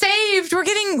lodge is saved.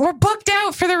 We're booked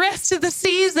out for the rest of the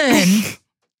season.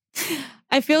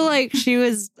 I feel like she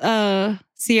was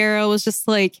Sierra was just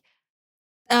like,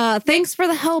 thanks for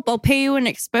the help. I'll pay you an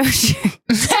exposure.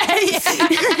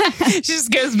 She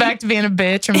just goes back to being a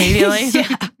bitch immediately.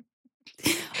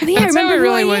 I remember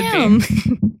who I am.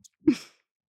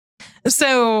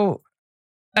 So,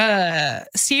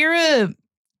 Sierra,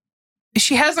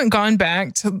 she hasn't gone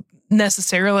back to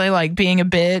necessarily like being a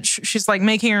bitch. She's like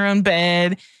making her own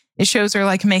bed. It shows her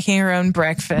like making her own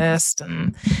breakfast,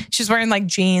 and she's wearing like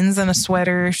jeans and a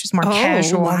sweater. She's more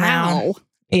casual now.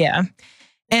 Yeah.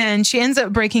 And she ends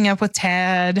up breaking up with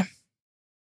Tad.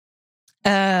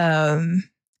 And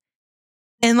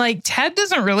like Tad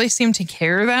doesn't really seem to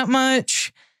care that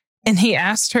much. And he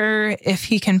asked her if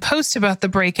he can post about the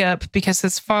breakup because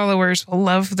his followers will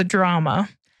love the drama.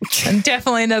 And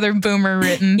definitely another boomer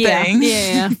written thing.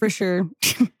 Yeah, for sure.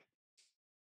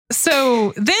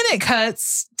 So then it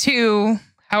cuts to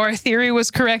how our theory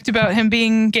was correct about him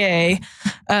being gay.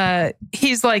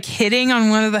 He's like hitting on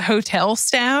one of the hotel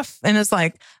staff and is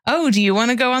like, oh, do you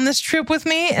want to go on this trip with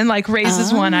me? And like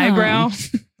raises one eyebrow,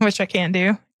 which I can't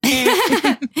do.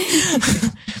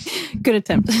 Good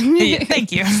attempt. Yeah,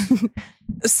 thank you.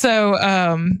 So,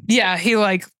 he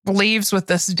like leaves with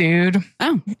this dude.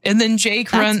 Oh, and then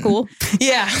Jake runs. Cool.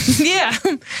 Yeah.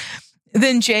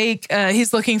 Then Jake,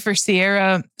 he's looking for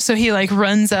Sierra. So he like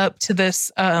runs up to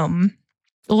this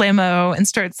limo and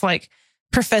starts like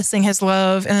professing his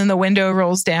love. And then the window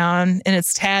rolls down and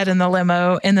it's Tad in the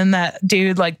limo. And then that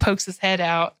dude like pokes his head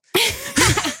out.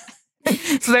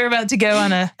 So they're about to go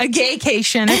on a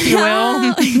gaycation, if you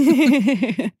will.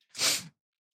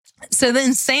 So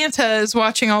then Santa is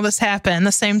watching all this happen.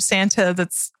 The same Santa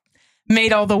that's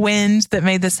made all the wind that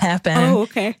made this happen. Oh,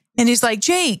 okay. And he's like,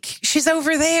 Jake, she's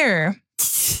over there.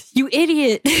 You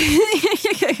idiot.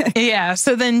 Yeah.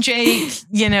 So then Jake,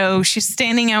 she's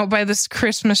standing out by this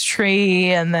Christmas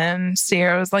tree. And then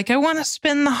Sierra was like, I want to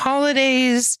spend the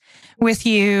holidays with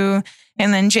you.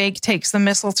 And then Jake takes the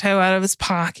mistletoe out of his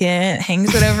pocket,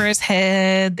 hangs it over his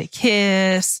head. They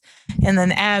kiss. And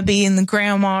then Abby and the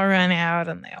grandma run out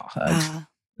and they all hug.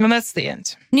 And that's the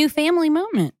end. New family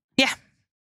moment. Yeah.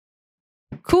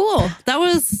 Cool. That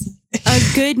was a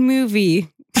good movie.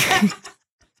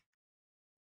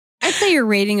 I'd say your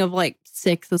rating of like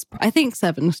 6 is, I think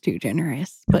 7 is too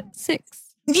generous, but 6.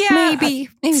 Yeah. Maybe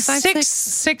 5,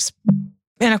 6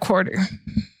 and a quarter.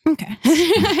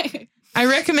 Okay. I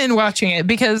recommend watching it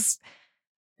because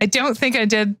I don't think I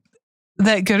did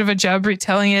that good of a job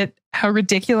retelling it, how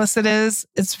ridiculous it is.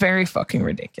 It's very fucking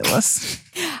ridiculous.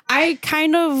 I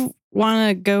kind of want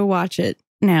to go watch it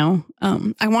now.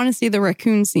 I want to see the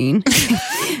raccoon scene.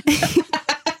 The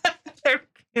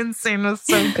raccoon scene was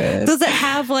so good. Does it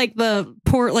have like the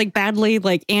poor, like badly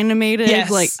like animated? Yes.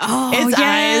 Like, oh, its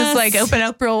eyes like open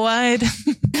up real wide.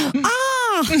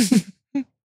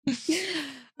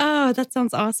 Oh, that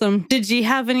sounds awesome. Did you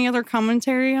have any other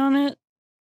commentary on it?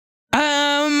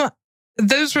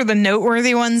 Those were the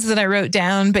noteworthy ones that I wrote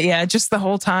down. But yeah, just the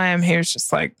whole time he was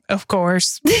just like, of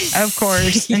course.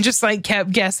 And just like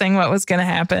kept guessing what was going to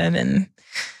happen. And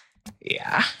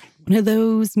yeah. One of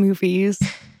those movies.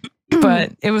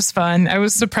 But it was fun. I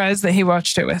was surprised that he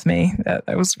watched it with me.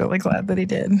 I was really glad that he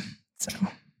did. So,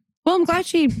 well, I'm glad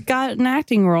she got an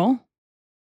acting role.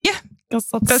 Yeah.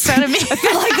 That's out of me. I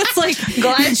feel like that's like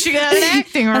glad she got an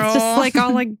acting role. That's just like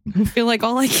all I feel like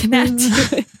all I can add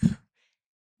to it.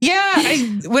 Yeah,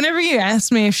 whenever you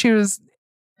asked me if she was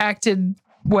acted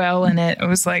well in it, I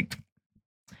was like,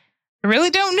 I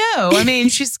really don't know. I mean,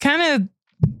 she's kind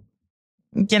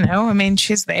of,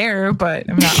 she's there, but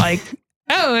I'm not like,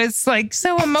 oh, it's like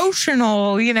so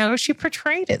emotional. She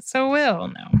portrayed it so well.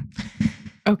 No.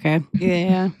 Okay.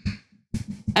 Yeah.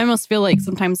 I almost feel like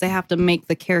sometimes they have to make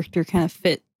the character kind of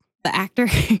fit the actor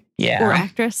or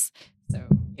actress. So,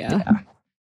 yeah.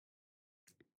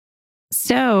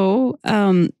 So,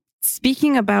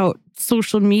 speaking about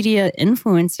social media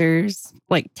influencers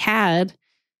like Tad,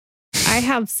 I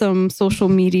have some social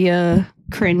media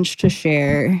cringe to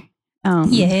share.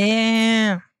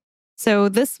 Yeah. So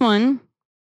this one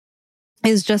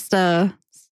is just so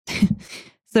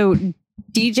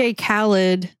DJ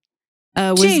Khaled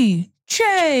was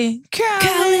DJ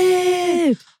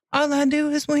Khaled. All I do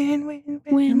is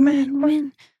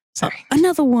win. Sorry.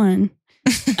 Another one.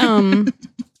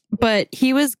 But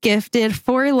he was gifted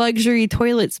 4 luxury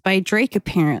toilets by Drake,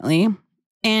 apparently.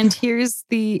 And here's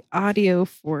the audio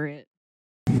for it.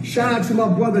 Shout out to my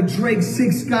brother Drake,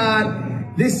 6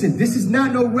 God. Listen, this is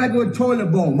not no regular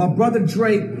toilet bowl. My brother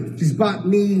Drake just bought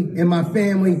me and my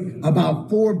family about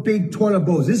 4 big toilet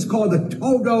bowls. This is called the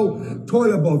Toto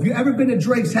toilet bowl. If you've ever been to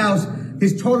Drake's house,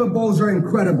 his toilet bowls are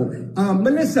incredible.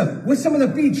 Melissa, what's some of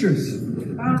the features?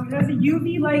 It has a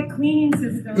UV light cleaning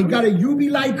system. It got a UV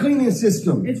light cleaning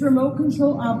system. It's remote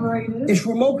control operated. It's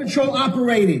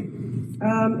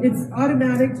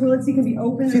automatic. Toilet seat can be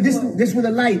open. See, this with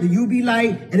the light, the UV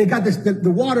light, and it got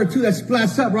the water too that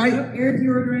splashes up, right? Air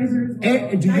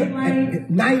deodorizer.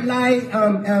 Night light,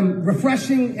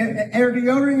 refreshing air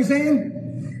deodorant, you're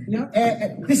saying? Yep.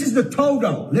 This is the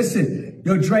Toto. Listen,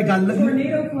 yo, Drake,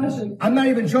 tornado flushing. I'm not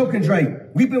even joking, Drake.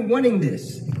 We've been wanting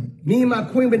this. Me and my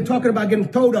queen been talking about getting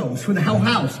Totos for the whole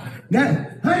house. Now,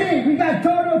 honey, we got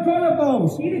toilet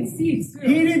bowls. Heated seats, too.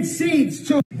 Heated seats,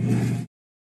 too.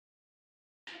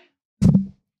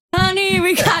 Honey,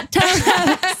 we got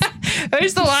Totos.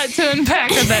 There's a lot to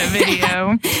unpack in that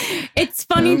video. It's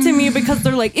funny to me because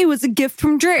they're like, it was a gift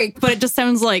from Drake, but it just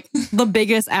sounds like the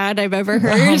biggest ad I've ever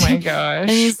heard. Oh my gosh. And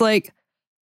he's like,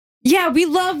 yeah, we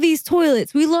love these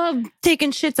toilets. We love taking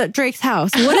shits at Drake's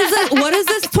house. What is it? What does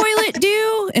this toilet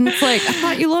do? And it's like, I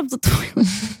thought you loved the toilet.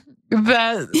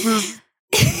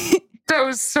 That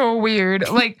was so weird.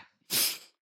 Like,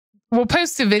 we'll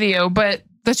post a video, but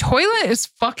the toilet is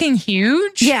fucking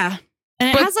huge. Yeah. And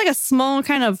it has like a small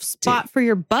kind of spot for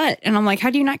your butt. And I'm like, how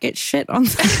do you not get shit on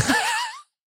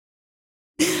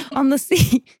on the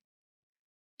seat?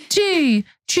 J.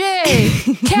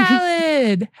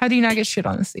 Khaled. How do you not get shit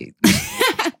on the seat?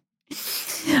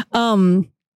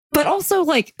 But also,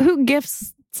 like, who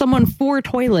gifts someone 4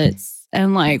 toilets?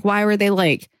 And like, why were they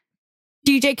like,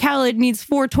 DJ Khaled needs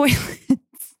 4 toilets?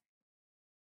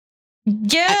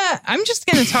 Yeah, I'm just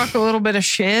going to talk a little bit of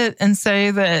shit and say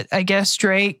that I guess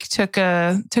Drake took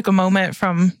a moment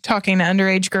from talking to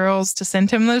underage girls to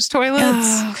send him those toilets.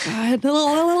 Oh, God.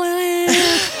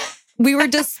 We were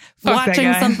just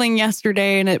watching something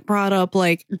yesterday and it brought up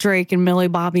like Drake and Millie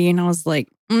Bobby. And I was like,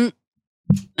 I'm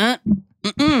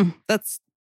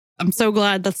so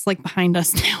glad that's like behind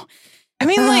us now. I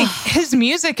mean, like, his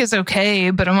music is okay,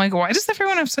 but I'm like, why does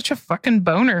everyone have such a fucking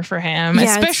boner for him?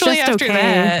 Yeah, especially after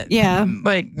that. Yeah.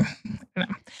 Like,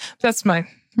 that's my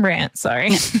rant. Sorry.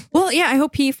 Yeah. Well, yeah, I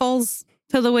hope he falls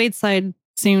to the Wade side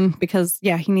soon because,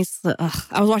 yeah, he needs to.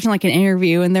 I was watching like an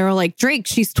interview and they were like, Drake,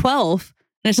 she's 12.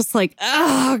 And it's just like,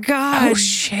 oh, God. Oh,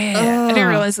 shit. I didn't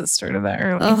realize it started that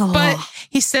early. But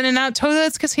he's sending out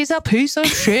toilets because he's a piece of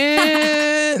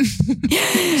shit.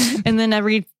 And then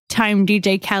every time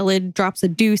DJ Khaled drops a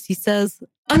deuce, he says,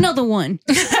 another one.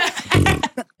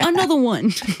 Another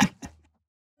one.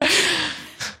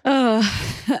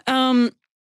 And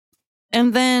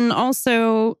then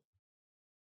also,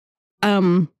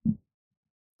 so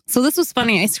this was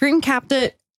funny. I screen capped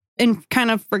it and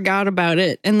kind of forgot about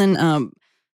it. And then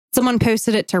someone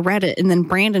posted it to Reddit and then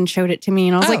Brandon showed it to me.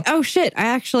 And I was like, oh shit, I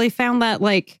actually found that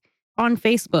like on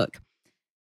Facebook.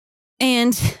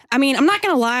 And I mean, I'm not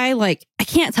going to lie, like, I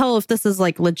can't tell if this is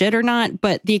like legit or not,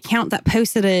 but the account that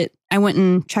posted it, I went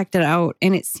and checked it out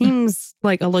and it seems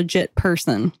like a legit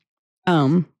person.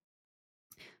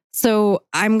 So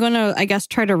I'm going to, I guess,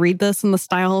 try to read this in the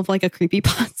style of like a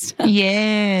creepypasta.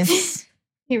 Yes.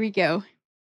 Here we go.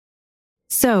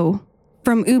 So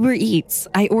from Uber Eats,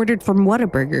 I ordered from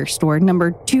Whataburger store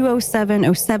number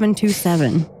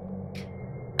 2070727.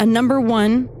 A number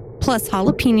 1 plus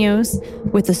jalapenos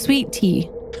with a sweet tea.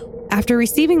 After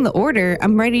receiving the order,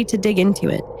 I'm ready to dig into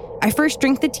it. I first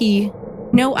drink the tea,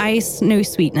 no ice, no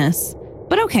sweetness.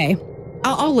 But okay,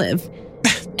 I'll live.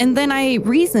 And then I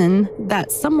reason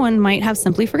that someone might have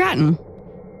simply forgotten.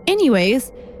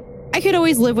 Anyways, I could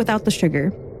always live without the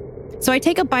sugar. So I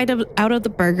take a bite out of the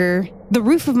burger. The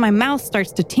roof of my mouth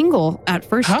starts to tingle at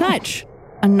first touch.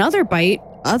 Another bite,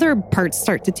 other parts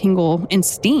start to tingle and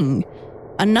sting.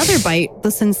 Another bite, the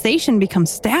sensation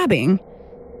becomes stabbing.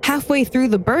 Halfway through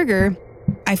the burger,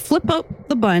 I flip up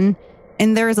the bun,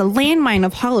 and there is a landmine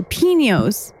of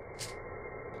jalapenos.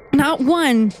 Not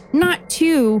 1, not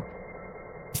 2,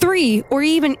 3, or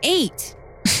even 8.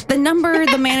 The number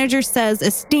the manager says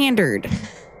is standard.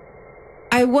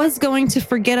 I was going to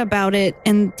forget about it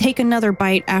and take another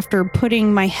bite after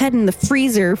putting my head in the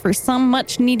freezer for some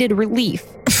much-needed relief.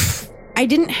 I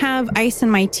didn't have ice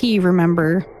in my tea,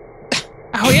 remember?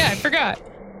 Oh, yeah, I forgot.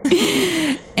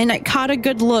 And I caught a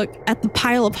good look at the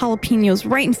pile of jalapenos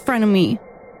right in front of me.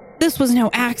 This was no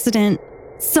accident.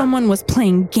 Someone was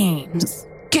playing games.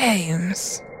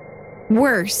 Games.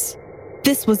 Worse,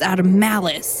 this was out of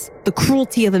malice. The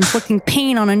cruelty of inflicting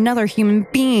pain on another human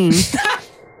being.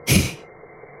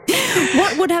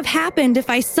 What would have happened if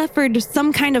I suffered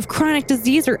some kind of chronic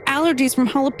disease or allergies from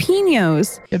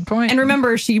jalapenos? Good point. And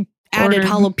remember, she added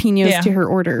jalapenos to her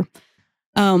order.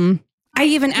 I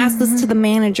even asked this to the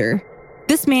manager.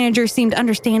 This manager seemed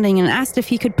understanding and asked if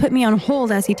he could put me on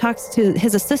hold as he talks to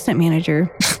his assistant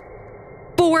manager.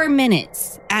 4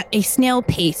 minutes at a snail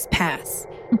pace pass.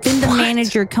 Then the What?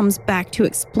 manager comes back to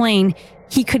explain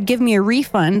he could give me a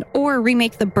refund or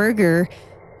remake the burger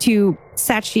to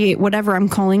satiate whatever I'm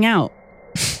calling out.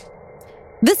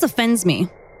 This offends me.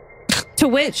 To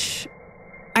which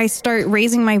I start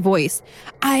raising my voice.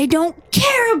 I don't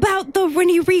care about the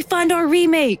refund or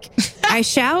remake. I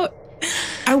shout.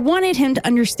 I wanted him to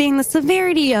understand the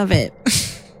severity of it.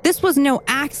 This was no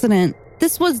accident.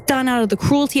 This was done out of the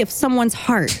cruelty of someone's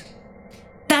heart.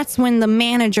 That's when the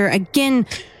manager again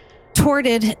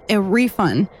torted a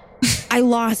refund. I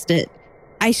lost it.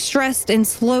 I stressed and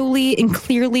slowly and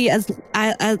clearly as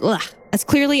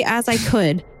clearly as I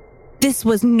could. This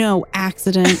was no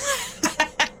accident.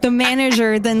 The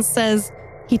manager then says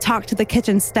he talked to the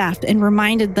kitchen staff and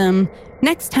reminded them,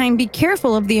 next time be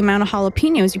careful of the amount of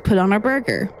jalapenos you put on our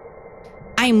burger.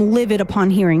 I am livid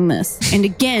upon hearing this. And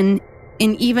again,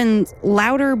 an even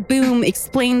louder boom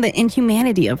explained the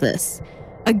inhumanity of this.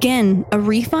 Again, a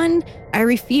refund? I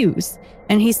refuse.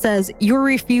 And he says, you're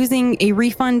refusing a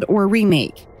refund or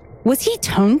remake. Was he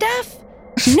tone deaf?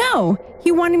 No,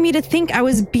 he wanted me to think I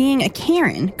was being a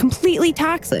Karen, completely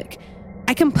toxic.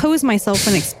 I compose myself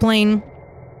and explain,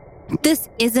 this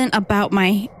isn't about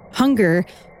my hunger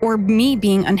or me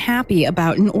being unhappy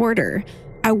about an order.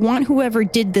 I want whoever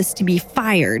did this to be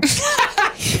fired.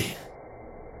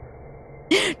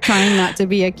 Trying not to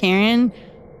be a Karen.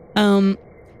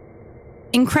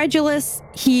 Incredulous,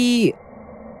 he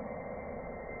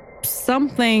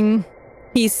sasur.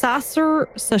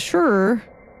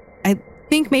 I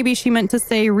think maybe she meant to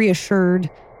say reassured.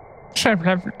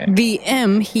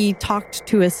 VM, he talked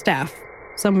to his staff.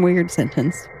 Some weird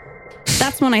sentence.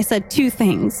 That's when I said 2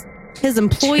 things. His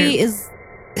employee is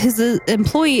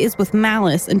with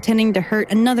malice, intending to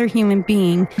hurt another human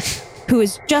being who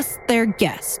is just their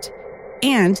guest.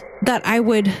 And that I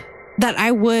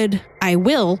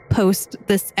will post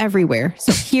this everywhere.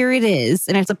 So here it is.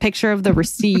 And it's a picture of the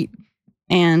receipt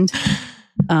and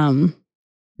the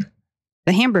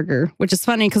hamburger, which is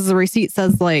funny because the receipt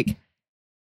says like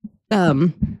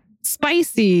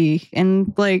spicy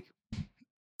and like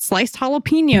sliced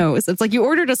jalapenos. It's like you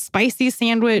ordered a spicy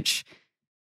sandwich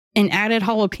and added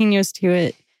jalapenos to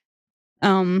it.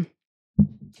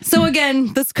 So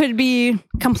again, this could be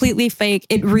completely fake.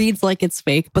 It reads like it's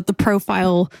fake, but the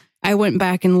profile, I went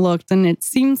back and looked and it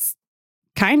seems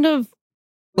kind of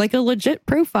like a legit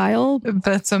profile.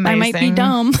 That's amazing. I might be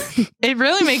dumb. It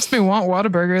really makes me want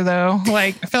Whataburger, though.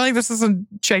 Like, I feel like this is a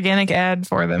gigantic ad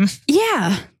for them.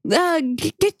 Yeah.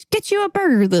 Get you a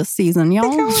burger this season, y'all.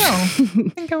 I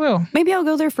think I will. Maybe I'll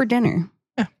go there for dinner.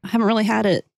 Yeah. I haven't really had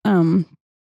it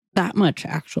that much,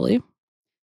 actually.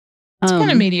 It's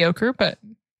kind of mediocre, but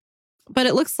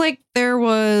it looks like there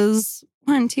was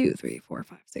 1, 2, 3, 4,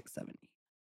 5, 6, 7,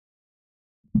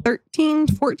 8, 13,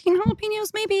 14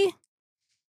 jalapenos, maybe.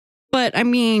 But I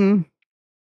mean,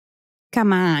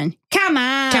 come on,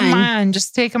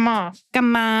 just take them off.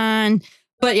 come on.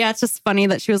 But yeah, it's just funny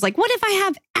that she was like, "What if I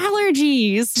have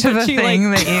allergies?" To But the she,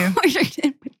 thing that you. ordered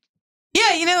it.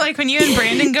 Yeah, you know, like when you and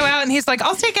Brandon go out and he's like,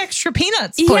 I'll take extra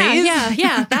peanuts, please.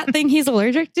 Yeah, that thing he's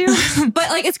allergic to. But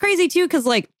like, it's crazy too, because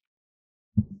like,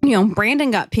 you know,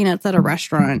 Brandon got peanuts at a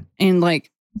restaurant, and like,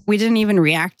 we didn't even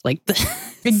react like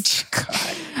this.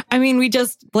 God. I mean, we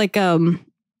just like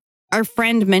our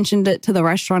friend mentioned it to the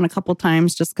restaurant a couple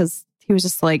times just because he was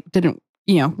just like, you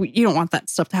don't want that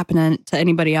stuff to happen to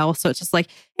anybody else. So it's just like,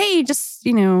 hey, just,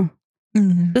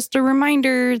 just a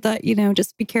reminder that,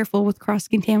 just be careful with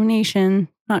cross-contamination.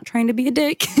 Not trying to be a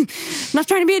dick. Not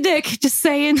trying to be a dick. Just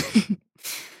saying.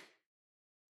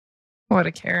 What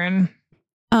a Karen.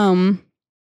 And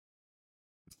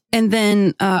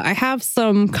then I have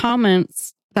some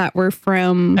comments that were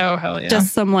from Oh, hell yeah.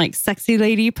 just some like sexy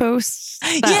lady posts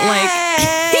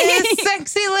that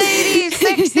sexy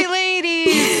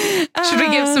ladies. Should we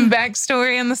give some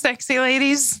backstory on the sexy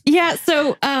ladies? Yeah,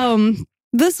 so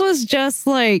this was just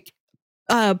like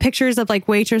pictures of like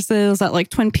waitresses at like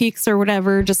Twin Peaks or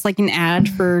whatever, just like an ad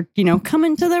for, come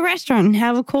into the restaurant and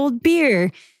have a cold beer.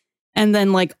 And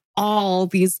then like all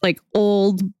these like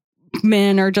old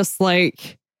men are just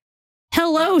like,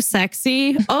 hello,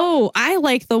 sexy. Oh, I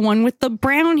like the one with the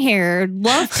brown hair.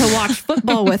 Love to watch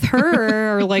football with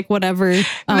her or like whatever.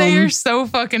 They are so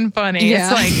fucking funny.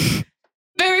 Yeah. It's like,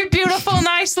 very beautiful,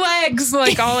 nice legs,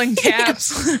 like all in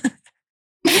caps.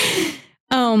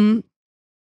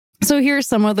 So here's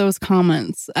some of those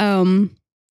comments.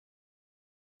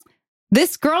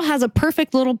 This girl has a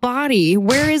perfect little body.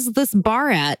 Where is this bar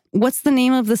at? What's the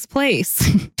name of this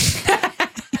place?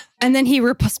 And then he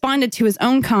responded to his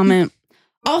own comment.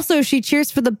 Also, she cheers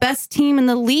for the best team in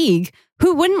the league.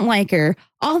 Who wouldn't like her?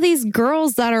 all these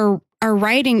girls that are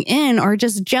writing in are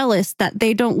just jealous that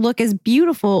they don't look as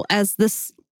beautiful as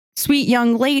this sweet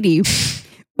young lady,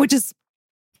 which is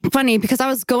funny because I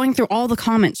was going through all the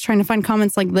comments trying to find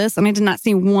comments like this, and I did not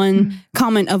see one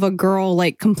comment of a girl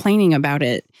like complaining about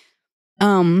it.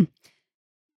 And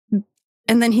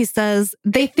then he says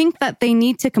they think that they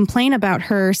need to complain about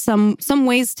her some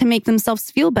ways to make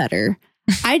themselves feel better.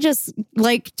 I just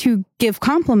like to give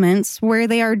compliments where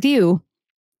they are due.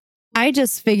 I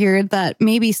just figured that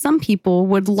maybe some people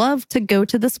would love to go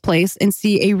to this place and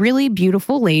see a really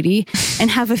beautiful lady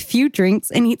and have a few drinks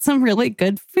and eat some really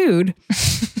good food.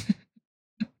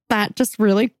 That just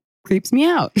really creeps me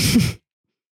out.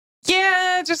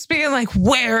 Yeah, just being like,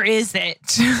 where is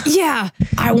it? Yeah,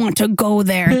 I want to go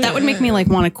there. That would make me like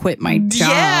want to quit my job.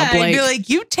 Yeah, I'd be like,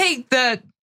 you take that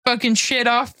fucking shit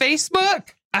off Facebook.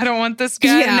 I don't want this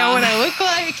guy to know what I look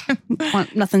like.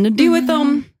 Want nothing to do with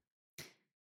them.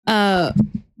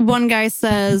 One guy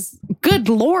says, "Good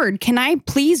Lord, can I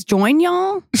please join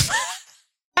y'all?"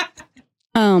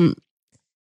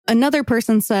 Another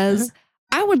person says,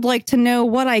 "I would like to know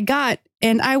what I got,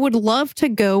 and I would love to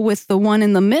go with the one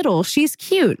in the middle. She's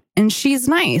cute and she's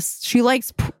nice. She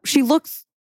looks,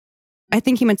 I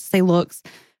think he meant to say looks.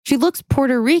 She looks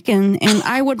Puerto Rican, and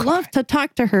I would love to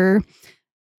talk to her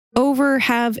over,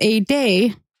 have a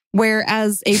day where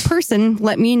as a person,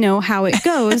 let me know how it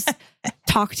goes.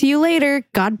 Talk to you later.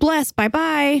 God bless.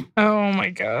 Bye-bye." Oh my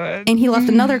God. And he left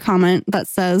another comment that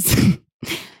says,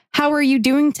 "How are you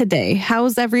doing today?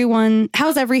 How's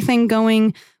everything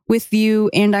going with you?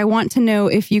 And I want to know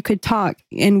if you could talk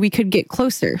and we could get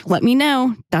closer. Let me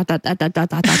know. ...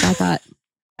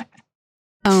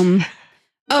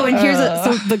 Oh, and here's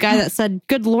so the guy that said,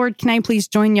 "Good Lord, can I please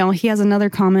join y'all?" He has another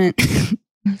comment.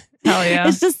 Hell yeah.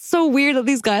 It's just so weird that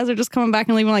these guys are just coming back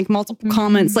and leaving like multiple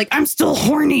comments like, "I'm still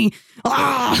horny."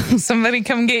 Somebody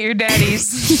come get your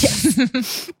daddies.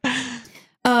 Yes.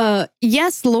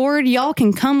 Yes, Lord, y'all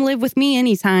can come live with me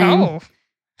anytime.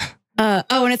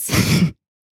 And it's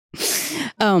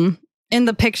in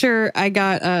the picture I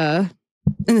got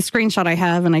in the screenshot I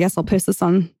have, and I guess I'll post this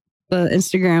on the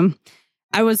Instagram.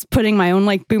 I was putting my own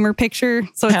like boomer picture.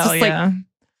 So it's just like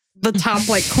the top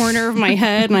like corner of my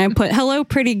head, and I put, "Hello,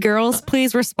 pretty girls,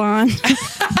 please respond."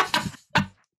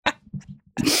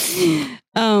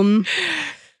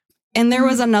 And there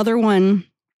was another one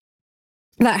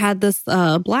that had this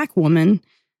black woman,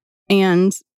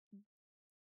 and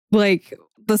like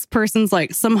this person's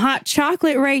like, "Some hot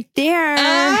chocolate right there."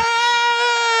 And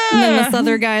then this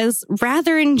other guy's,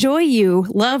 "Rather enjoy you.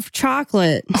 Love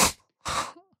chocolate.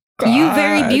 You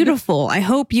very beautiful. I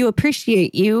hope you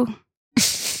appreciate you.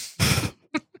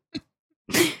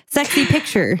 Sexy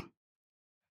picture.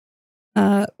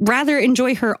 Rather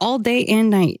enjoy her all day and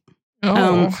night."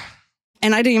 And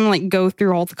I didn't even like go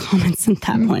through all the comments in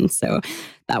that one. So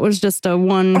that was just a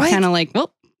one kind of like,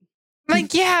 well.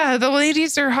 Like, yeah, the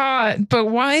ladies are hot, but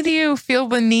why do you feel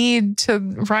the need to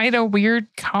write a weird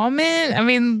comment? I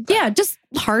mean, yeah, just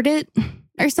heart it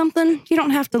or something. You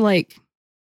don't have to like,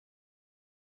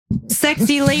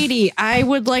 "Sexy lady, I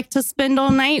would like to spend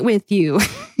all night with you.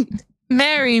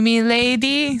 Marry me,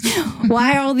 lady."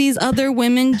 Why are all these other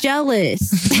women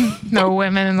jealous? No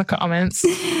women in the comments.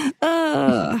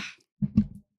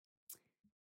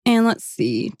 And let's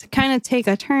see, to kind of take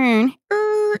a turn.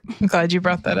 I'm glad you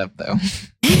brought that up, though.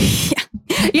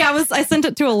 Yeah, I sent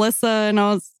it to Alyssa, and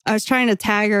I was trying to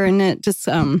tag her, and it just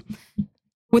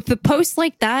with the posts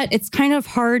like that, it's kind of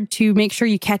hard to make sure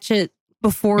you catch it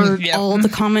before all the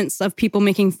comments of people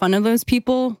making fun of those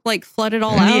people like flood it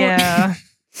all out. Yeah.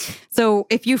 So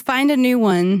if you find a new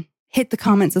one, hit the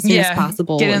comments as soon as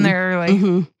possible. Get in there early.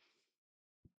 Mm-hmm.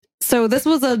 So this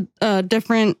was a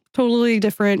different, totally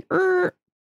different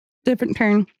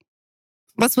turn.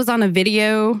 This was on a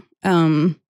video.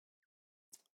 I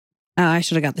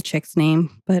should have got the chick's name,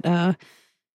 but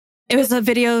it was a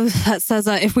video that says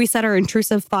if we said our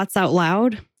intrusive thoughts out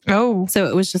loud. Oh. So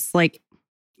it was just like,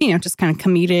 just kind of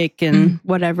comedic and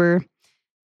whatever.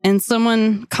 And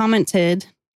someone commented,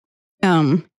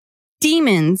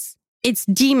 "Demons. It's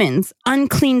demons.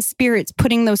 Unclean spirits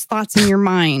putting those thoughts in your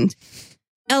mind.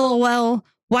 LOL.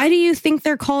 Why do you think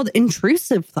they're called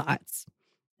intrusive thoughts?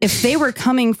 If they were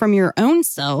coming from your own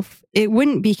self, it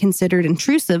wouldn't be considered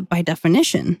intrusive by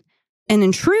definition. An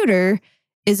intruder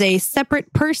is a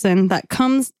separate person that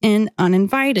comes in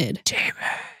uninvited. Damn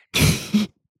it.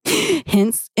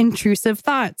 Hence, intrusive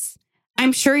thoughts.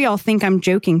 I'm sure y'all think I'm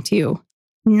joking too.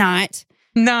 Not.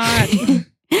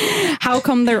 How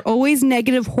come they're always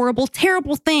negative, horrible,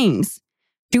 terrible things?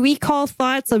 Do we call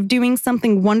thoughts of doing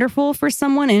something wonderful for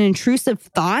someone an intrusive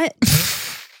thought?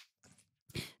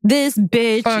 This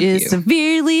bitch Fuck is you.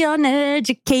 severely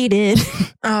uneducated.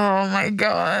 Oh my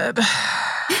God.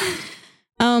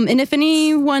 And if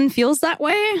anyone feels that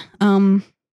way,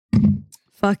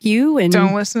 fuck you and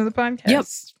Don't listen to the podcast. Yep.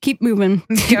 Keep moving.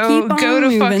 Go Keep on to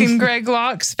moving. fucking Greg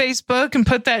Locke's Facebook and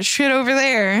put that shit over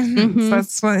there. Mhm.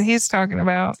 That's what he's talking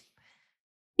about.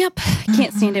 Yep.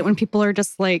 Can't stand it when people are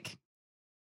just like,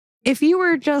 if you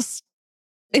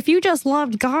just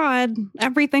loved God,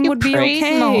 everything You would be prayed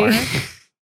okay. more.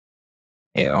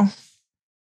 Ew.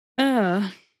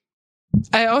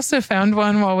 I also found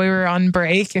one while we were on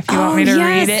break. If you want me to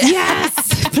read it.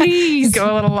 Yes, please.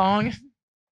 Go a little long.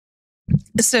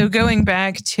 So going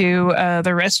back to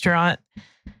the restaurant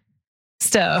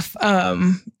stuff,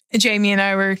 Jamie and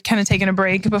I were kind of taking a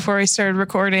break before we started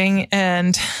recording.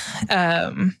 And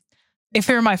if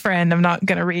you're my friend, I'm not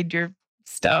going to read your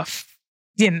stuff.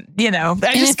 You know, I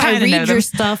And just if I kind of know read them. your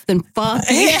stuff, then fuck.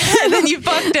 Yeah, then you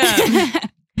fucked up.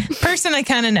 Person I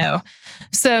kind of know.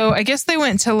 So I guess they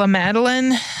went to La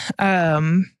Madeleine.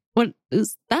 What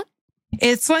is that?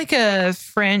 It's like a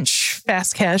French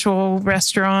fast casual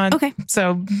restaurant. Okay.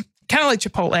 So kind of like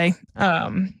Chipotle,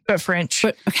 but French.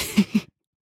 But,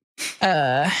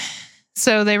 okay.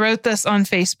 So they wrote this on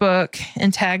Facebook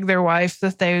and tagged their wife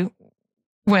that they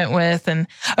went with. And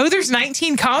there's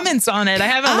 19 comments on it. I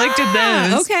haven't looked at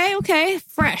those. Okay.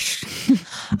 Fresh.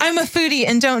 I'm a foodie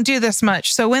and don't do this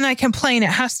much. So when I complain, it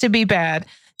has to be bad.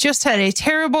 Just had a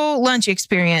terrible lunch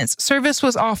experience. Service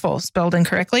was awful, spelled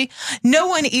incorrectly. No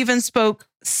one even spoke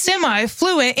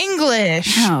semi-fluent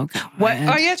English. Oh, God. What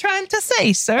are you trying to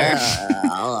say, sir?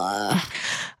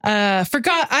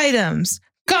 Forgot items.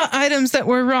 Got items that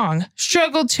were wrong.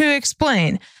 Struggled to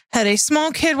explain. Had a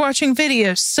small kid watching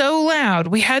videos so loud,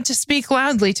 we had to speak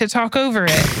loudly to talk over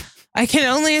it. I can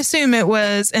only assume it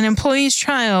was an employee's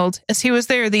child, as he was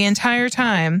there the entire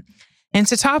time. And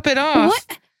to top it off...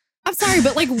 What? I'm sorry,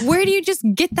 but like, where do you just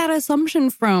get that assumption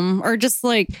from? Or just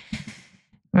like,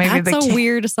 Maybe that's the a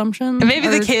weird assumption. Maybe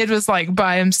Or- the kid was like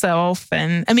by himself.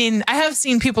 And I mean, I have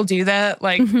seen people do that,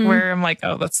 like Mhm. where I'm like,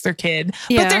 oh, that's their kid.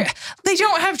 Yeah. But they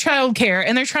don't have childcare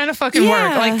and they're trying to fucking work.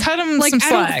 Yeah. Like, cut them Like, some I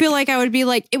slack. don't feel like I would be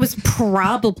like, it was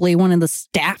probably one of the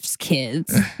staff's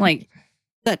kids. Like,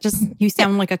 that just, you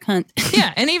sound like a cunt.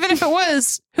 Yeah. And even if it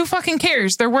was, who fucking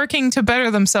cares? They're working to better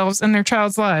themselves and their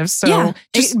child's lives. So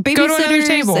just go to another babysitters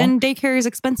table. and daycare is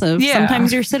expensive. Yeah.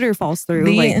 Sometimes your sitter falls through.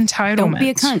 The Like, entitlement. don't be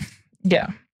a cunt. Yeah.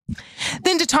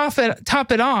 Then to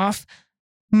top it off,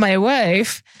 my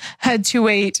wife had to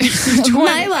wait.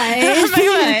 My wife.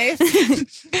 My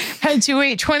wife had to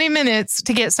wait 20 minutes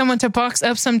to get someone to box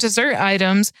up some dessert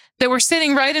items that were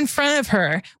sitting right in front of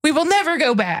her. We will never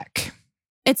go back.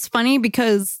 It's funny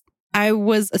because I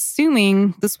was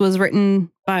assuming this was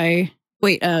written by.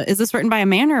 Wait, is this written by a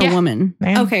man or a Yeah, woman?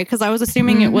 man. Okay, because I was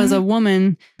assuming it was a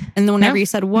woman, and then whenever No. you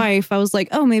said wife, I was like,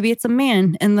 oh, maybe it's a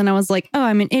man, and then I was like, oh,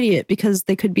 I'm an idiot because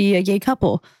they could be a gay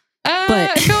couple.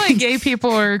 But- I feel like gay people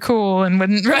are cool and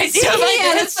wouldn't write stuff like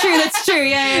yeah, this. that's true. That's true.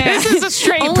 Yeah. This is a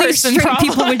straight Only person straight problem.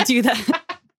 people would do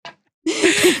that.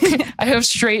 I have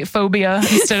straight phobia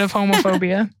instead of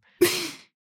homophobia.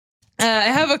 I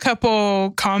have a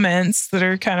couple comments that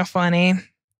are kind of funny.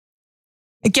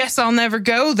 I guess I'll never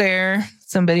go there,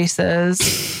 somebody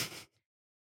says.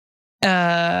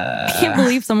 I can't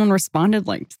believe someone responded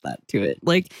like that to it.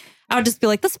 Like, I would just be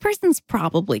like, this person's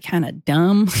probably kind of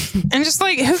dumb. And just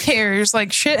like, who cares?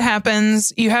 Like, shit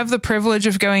happens. You have the privilege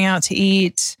of going out to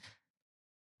eat.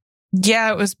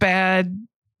 Yeah, it was bad,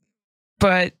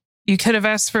 but you could have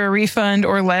asked for a refund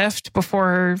or left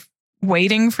before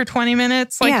waiting for 20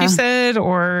 minutes, like Yeah. you said,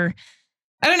 or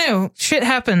I don't know. Shit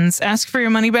happens. Ask for your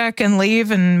money back and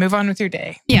leave and move on with your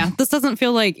day. Yeah, this doesn't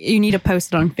feel like you need to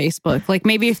post it on Facebook. Like,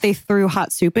 maybe if they threw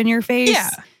hot soup in your face Yeah.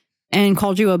 and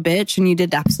called you a bitch and you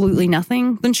did absolutely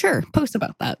nothing, then sure, post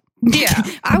about that. Yeah.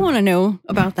 I want to know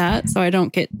about that so I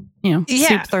don't get, Yeah.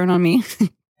 soup thrown on me.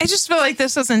 I just feel like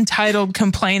this was entitled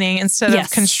complaining instead Yes.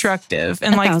 of constructive.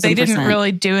 And like they didn't 1000%.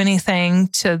 really do anything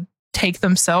to take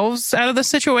themselves out of the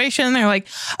situation. They're like,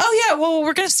 oh yeah, well,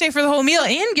 we're going to stay for the whole meal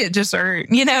and get dessert.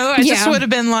 You know, I just Yeah. would have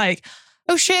been like,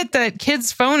 oh shit, that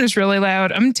kid's phone is really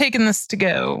loud. I'm taking this to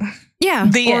go. Yeah.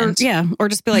 The or, end. Yeah. Or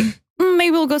just be like, maybe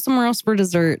we'll go somewhere else for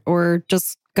dessert or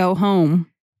just go home.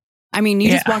 I mean, you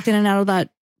just Yeah. walked in and out of that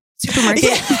supermarket.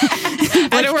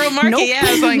 At a World Market, nope. yeah.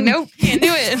 I was like, nope, can't do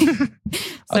it.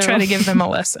 I'll So- try to give them a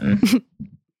lesson.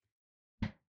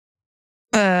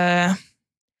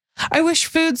 I wish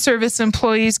food service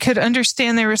employees could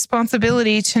understand their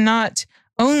responsibility to not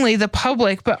only the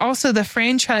public, but also the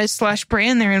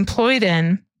franchise/brand they're employed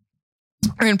in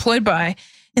or employed by,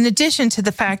 in addition to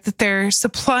the fact that they're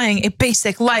supplying a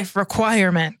basic life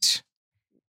requirement.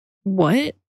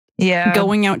 What? Yeah.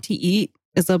 Going out to eat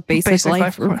is a basic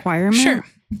life requirement? Sure.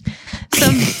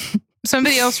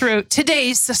 Somebody else wrote,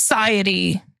 today's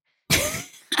society.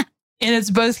 And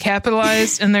it's both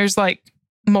capitalized and there's like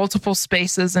multiple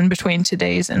spaces in between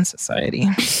today's and society.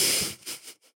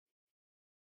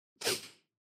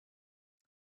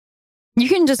 You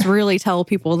can just really tell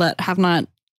people that have not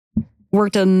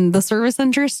worked in the service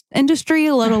industry,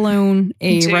 let alone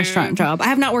a restaurant job. I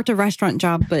have not worked a restaurant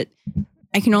job, but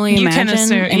I can only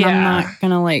imagine, and I'm not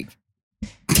going to like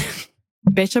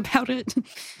bitch about it.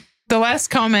 The last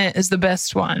comment is the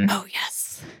best one. Oh,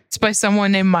 yes. It's by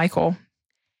someone named Michael.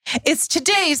 It's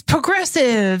today's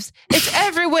progressives. It's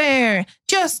everywhere.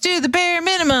 Just do the bare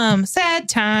minimum. Sad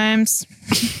times.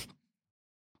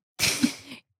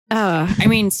 I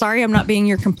mean, sorry, I'm not being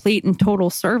your complete and total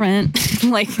servant.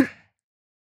 Like,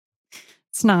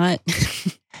 it's not.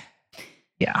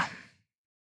 Yeah.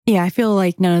 Yeah, I feel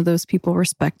like none of those people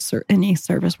respect any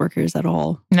service workers at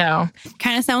all. No.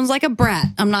 Kind of sounds like a brat.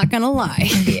 I'm not going to lie.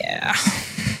 Yeah.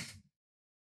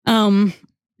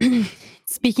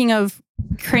 Speaking of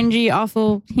cringy,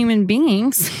 awful human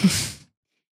beings,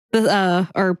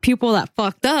 or people that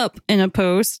fucked up in a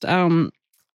post, I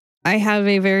have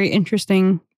a very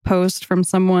interesting post from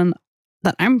someone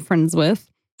that I'm friends with.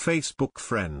 Facebook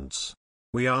friends.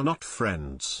 We are not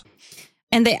friends.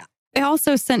 And they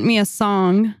also sent me a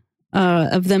song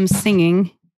of them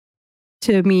singing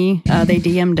to me. They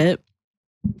DM'd it.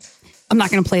 I'm not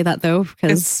going to play that though,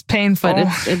 because it's painful.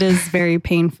 But it is very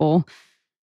painful.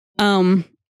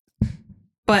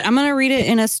 But I'm going to read it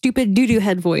in a stupid doo-doo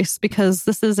head voice because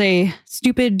this is a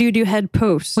stupid doo-doo head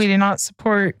post. We do not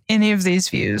support any of these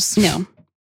views. No.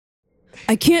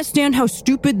 I can't stand how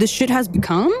stupid this shit has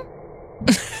become.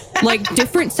 Like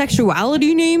different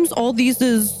sexuality names, all these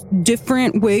is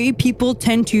different way people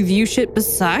tend to view shit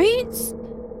besides.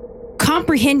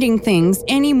 Comprehending things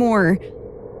any more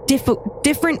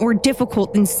different or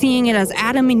difficult than seeing it as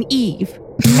Adam and Eve.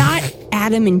 Not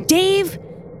Adam and Dave,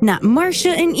 not Marsha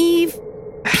and Eve.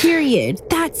 Period.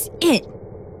 That's it.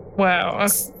 Wow.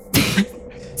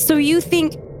 So you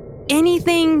think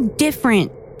anything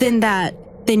different than that,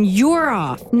 then you're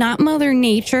off, not Mother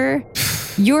Nature.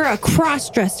 You're a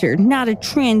cross-dresser, not a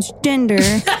transgender.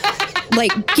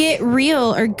 Like, get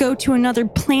real or go to another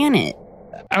planet.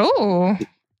 Oh.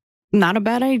 Not a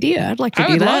bad idea. I'd like to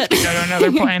do that. I would love to go to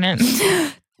another planet.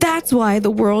 That's why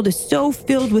the world is so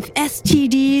filled with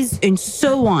STDs and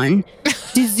so on.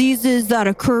 Diseases that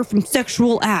occur from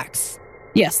sexual acts.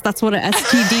 Yes, that's what an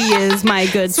STD is, my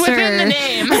good sir. Within the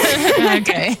name.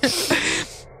 Okay.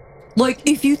 Like,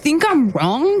 if you think I'm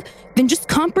wrong, then just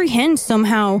comprehend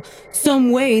somehow,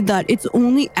 some way that it's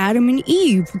only Adam and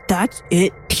Eve. That's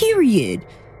it, period.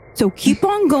 So keep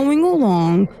on going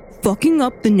along, fucking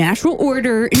up the natural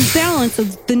order and balance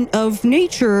of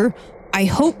nature. I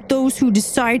hope those who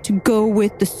decide to go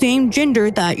with the same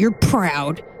gender that you're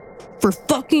proud for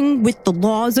fucking with the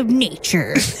laws of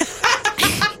nature.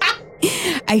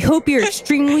 I hope you're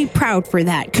extremely proud for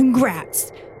that.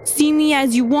 Congrats. See me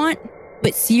as you want,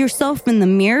 but see yourself in the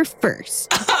mirror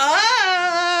first. All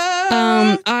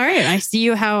right, I see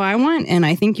you how I want, and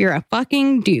I think you're a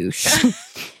fucking douche.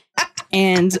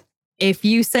 And if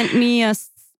you sent me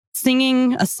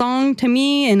singing a song to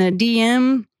me in a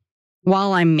DM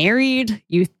while I'm married,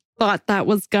 you thought that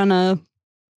was gonna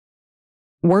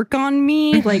work on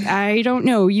me? Like, I don't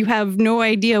know. You have no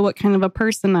idea what kind of a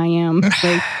person I am.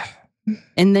 Like,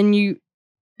 and then you...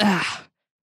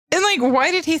 And like,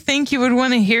 why did he think you would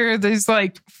want to hear these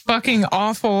like fucking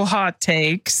awful hot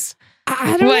takes?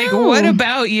 I don't know. What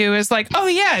about you is like, oh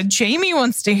yeah, Jamie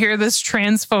wants to hear this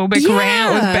transphobic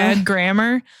rant with bad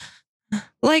grammar.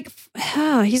 Like,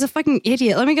 he's a fucking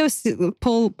idiot. Let me go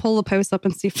pull the post up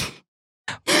and see.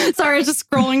 Sorry, I was just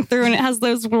scrolling through and it has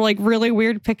those like really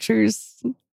weird pictures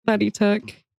that he took.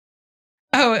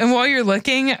 Oh, and while you're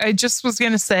looking, I just was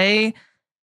going to say,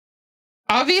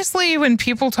 obviously when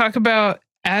people talk about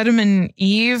Adam and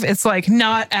Eve, it's like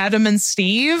not Adam and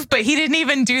Steve, but he didn't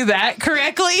even do that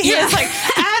correctly. He was like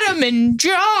Adam and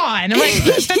John. I'm like,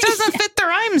 that doesn't fit the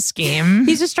rhyme scheme.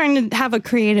 He's just trying to have a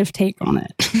creative take on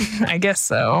it. I guess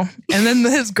so. And then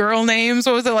his girl names,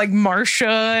 what was it, like Marsha?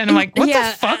 And I'm like, what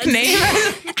the fuck name?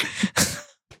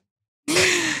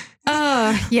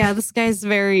 Yeah, this guy's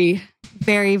very,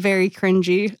 very, very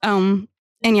cringy. And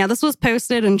yeah, this was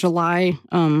posted in July.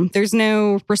 There's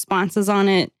no responses on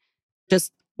it.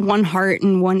 Just one heart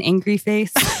and one angry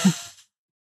face.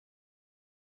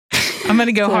 I'm going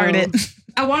to go heart it.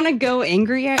 I want to go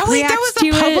angry at Oh, wait, that was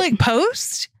a public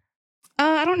post?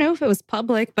 I don't know if it was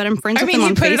public, but I'm friends I with mean, him he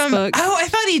on put Facebook. it on. Oh, I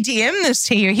thought he DM'd this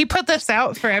to you. He put this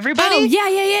out for everybody. Oh,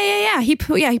 yeah. He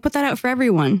put that out for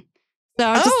everyone. So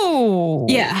I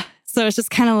was yeah. So it's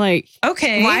just kind of like,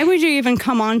 Okay. why would you even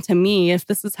come on to me if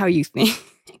this is how you think?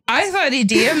 I thought he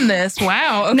DM'd this.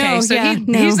 Wow. Okay. No, so yeah,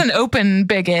 he's an open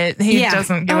bigot. He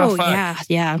doesn't give a fuck.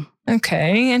 Yeah.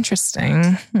 Okay.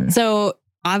 Interesting. So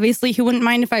obviously he wouldn't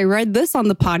mind if I read this on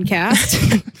the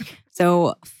podcast.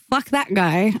 So fuck that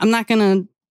guy. I'm not going to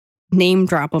name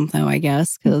drop him though, I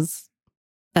guess, because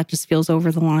that just feels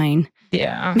over the line.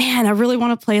 Yeah. Man, I really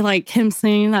want to play like him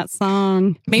singing that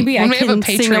song. Maybe I can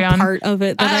sing a part of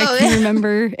it that I can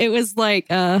remember. It was like,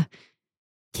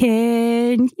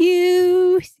 can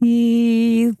you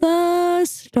see the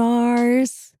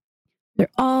stars? They're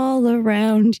all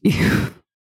around you.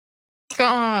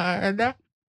 God.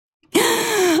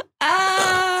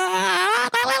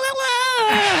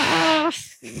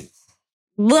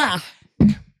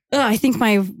 I think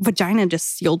my vagina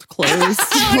just sealed closed.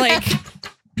 Like,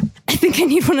 I think I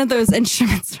need one of those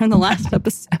instruments from the last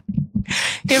episode.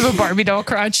 You have a Barbie doll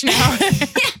crotch now.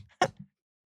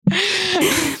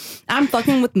 I'm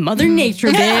fucking with Mother Nature,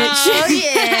 bitch.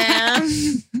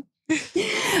 Oh,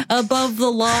 yeah. Above the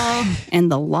law,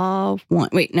 and the law won.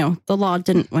 Wait, no, the law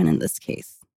didn't win in this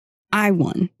case. I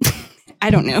won. I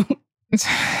don't know.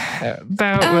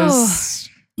 That was...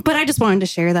 But I just wanted to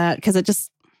share that because it just,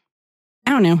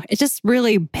 I don't know. It's just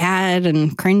really bad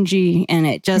and cringy, and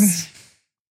it just,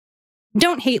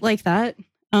 don't hate like that.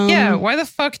 Yeah, why the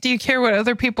fuck do you care what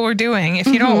other people are doing? If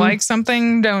you don't like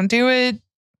something, don't do it.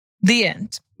 The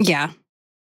end. Yeah.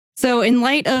 So in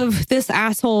light of this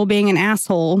asshole being an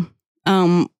asshole,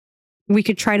 we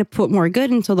could try to put more good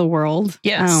into the world.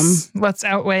 Yes. Let's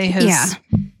outweigh his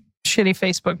shitty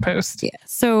Facebook post. Yeah.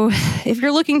 So if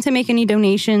you're looking to make any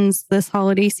donations this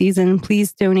holiday season,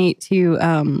 please donate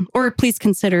to, or please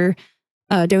consider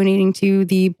donating to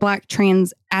the Black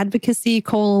Trans Advocacy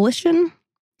Coalition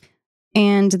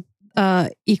and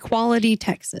Equality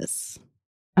Texas.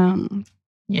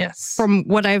 Yes. From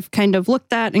what I've kind of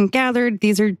looked at and gathered,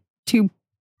 these are two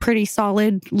pretty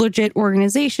solid, legit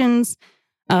organizations.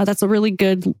 That's a really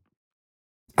good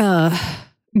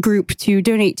group to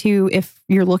donate to if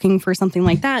you're looking for something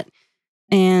like that.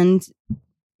 And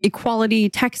Equality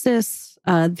Texas,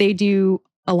 they do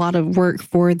a lot of work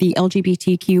for the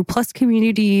LGBTQ plus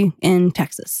community in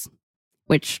Texas,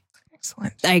 which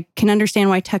excellent. I can understand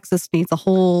why Texas needs a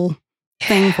whole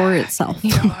thing for itself.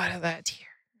 Need a lot of that here.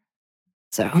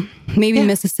 So maybe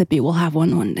Mississippi will have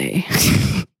one day.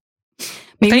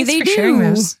 Maybe Thanks they for do. sharing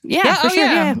those. Yeah, for sure.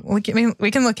 Yeah.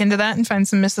 We can look into that and find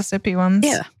some Mississippi ones.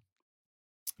 Yeah.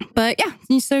 But yeah,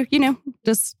 so,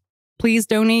 just please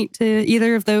donate to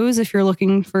either of those if you're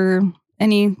looking for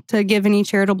to give any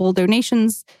charitable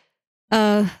donations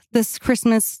this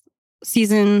Christmas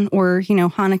season or,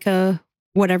 Hanukkah,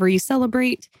 whatever you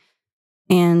celebrate.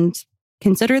 And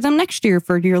consider them next year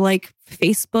for your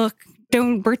Facebook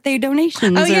birthday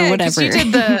donations or whatever. You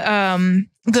did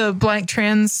the Black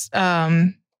Trans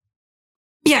Advocacy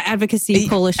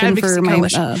Coalition for my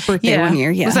birthday one year.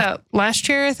 Yeah. Was that last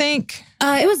year, I think?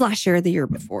 It was last year or the year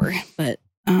before, but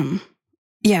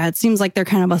it seems like they're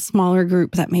kind of a smaller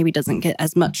group that maybe doesn't get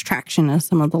as much traction as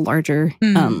some of the larger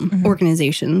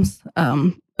organizations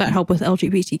that help with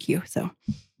LGBTQ.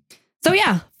 So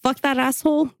yeah, fuck that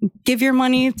asshole. Give your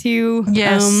money to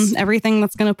everything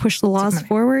that's going to push the laws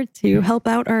forward to help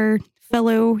out our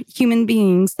fellow human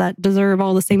beings that deserve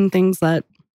all the same things that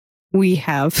we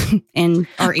have and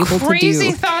are able to do.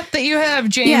 Crazy thought that you have,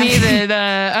 Jamie,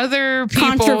 that other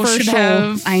people should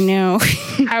have. I know.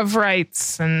 have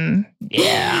rights and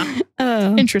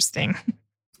interesting.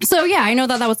 So yeah, I know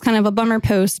that was kind of a bummer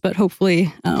post, but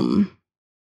hopefully that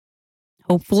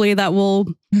will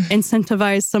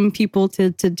incentivize some people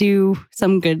to do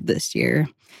some good this year.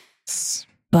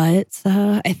 But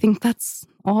I think that's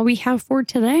all we have for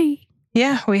today.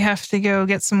 Yeah, we have to go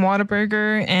get some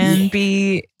Whataburger and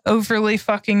be overly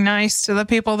fucking nice to the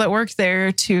people that work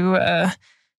there to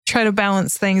try to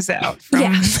balance things out from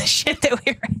the shit that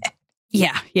we read.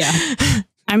 Yeah.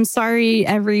 I'm sorry,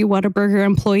 every Whataburger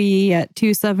employee at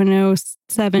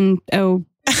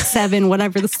 270-707,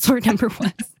 whatever the store number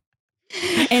was.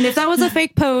 And if that was a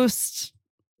fake post,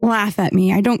 laugh at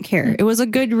me. I don't care. It was a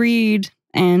good read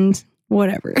and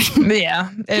whatever. Yeah,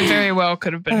 it very well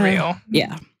could have been real.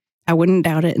 Yeah. I wouldn't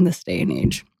doubt it in this day and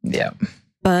age. Yeah.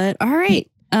 But all right.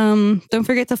 Don't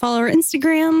forget to follow our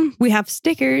Instagram. We have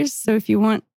stickers. So if you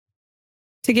want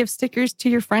to give stickers to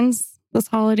your friends this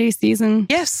holiday season.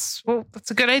 Yes. Well,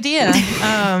 that's a good idea.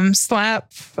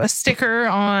 Slap a sticker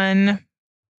on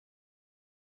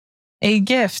a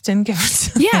gift and give it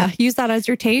to them. Yeah, use that as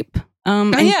your tape.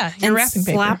 Oh, yeah, your wrapping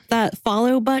paper. Slap that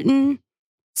follow button.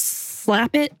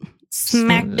 Slap it.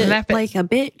 Smack it Slap it. like a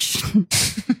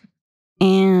bitch.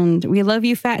 And we love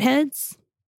you, fatheads.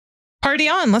 Party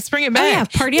on. Let's bring it back. Oh, yeah.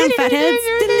 Party on,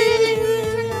 fatheads.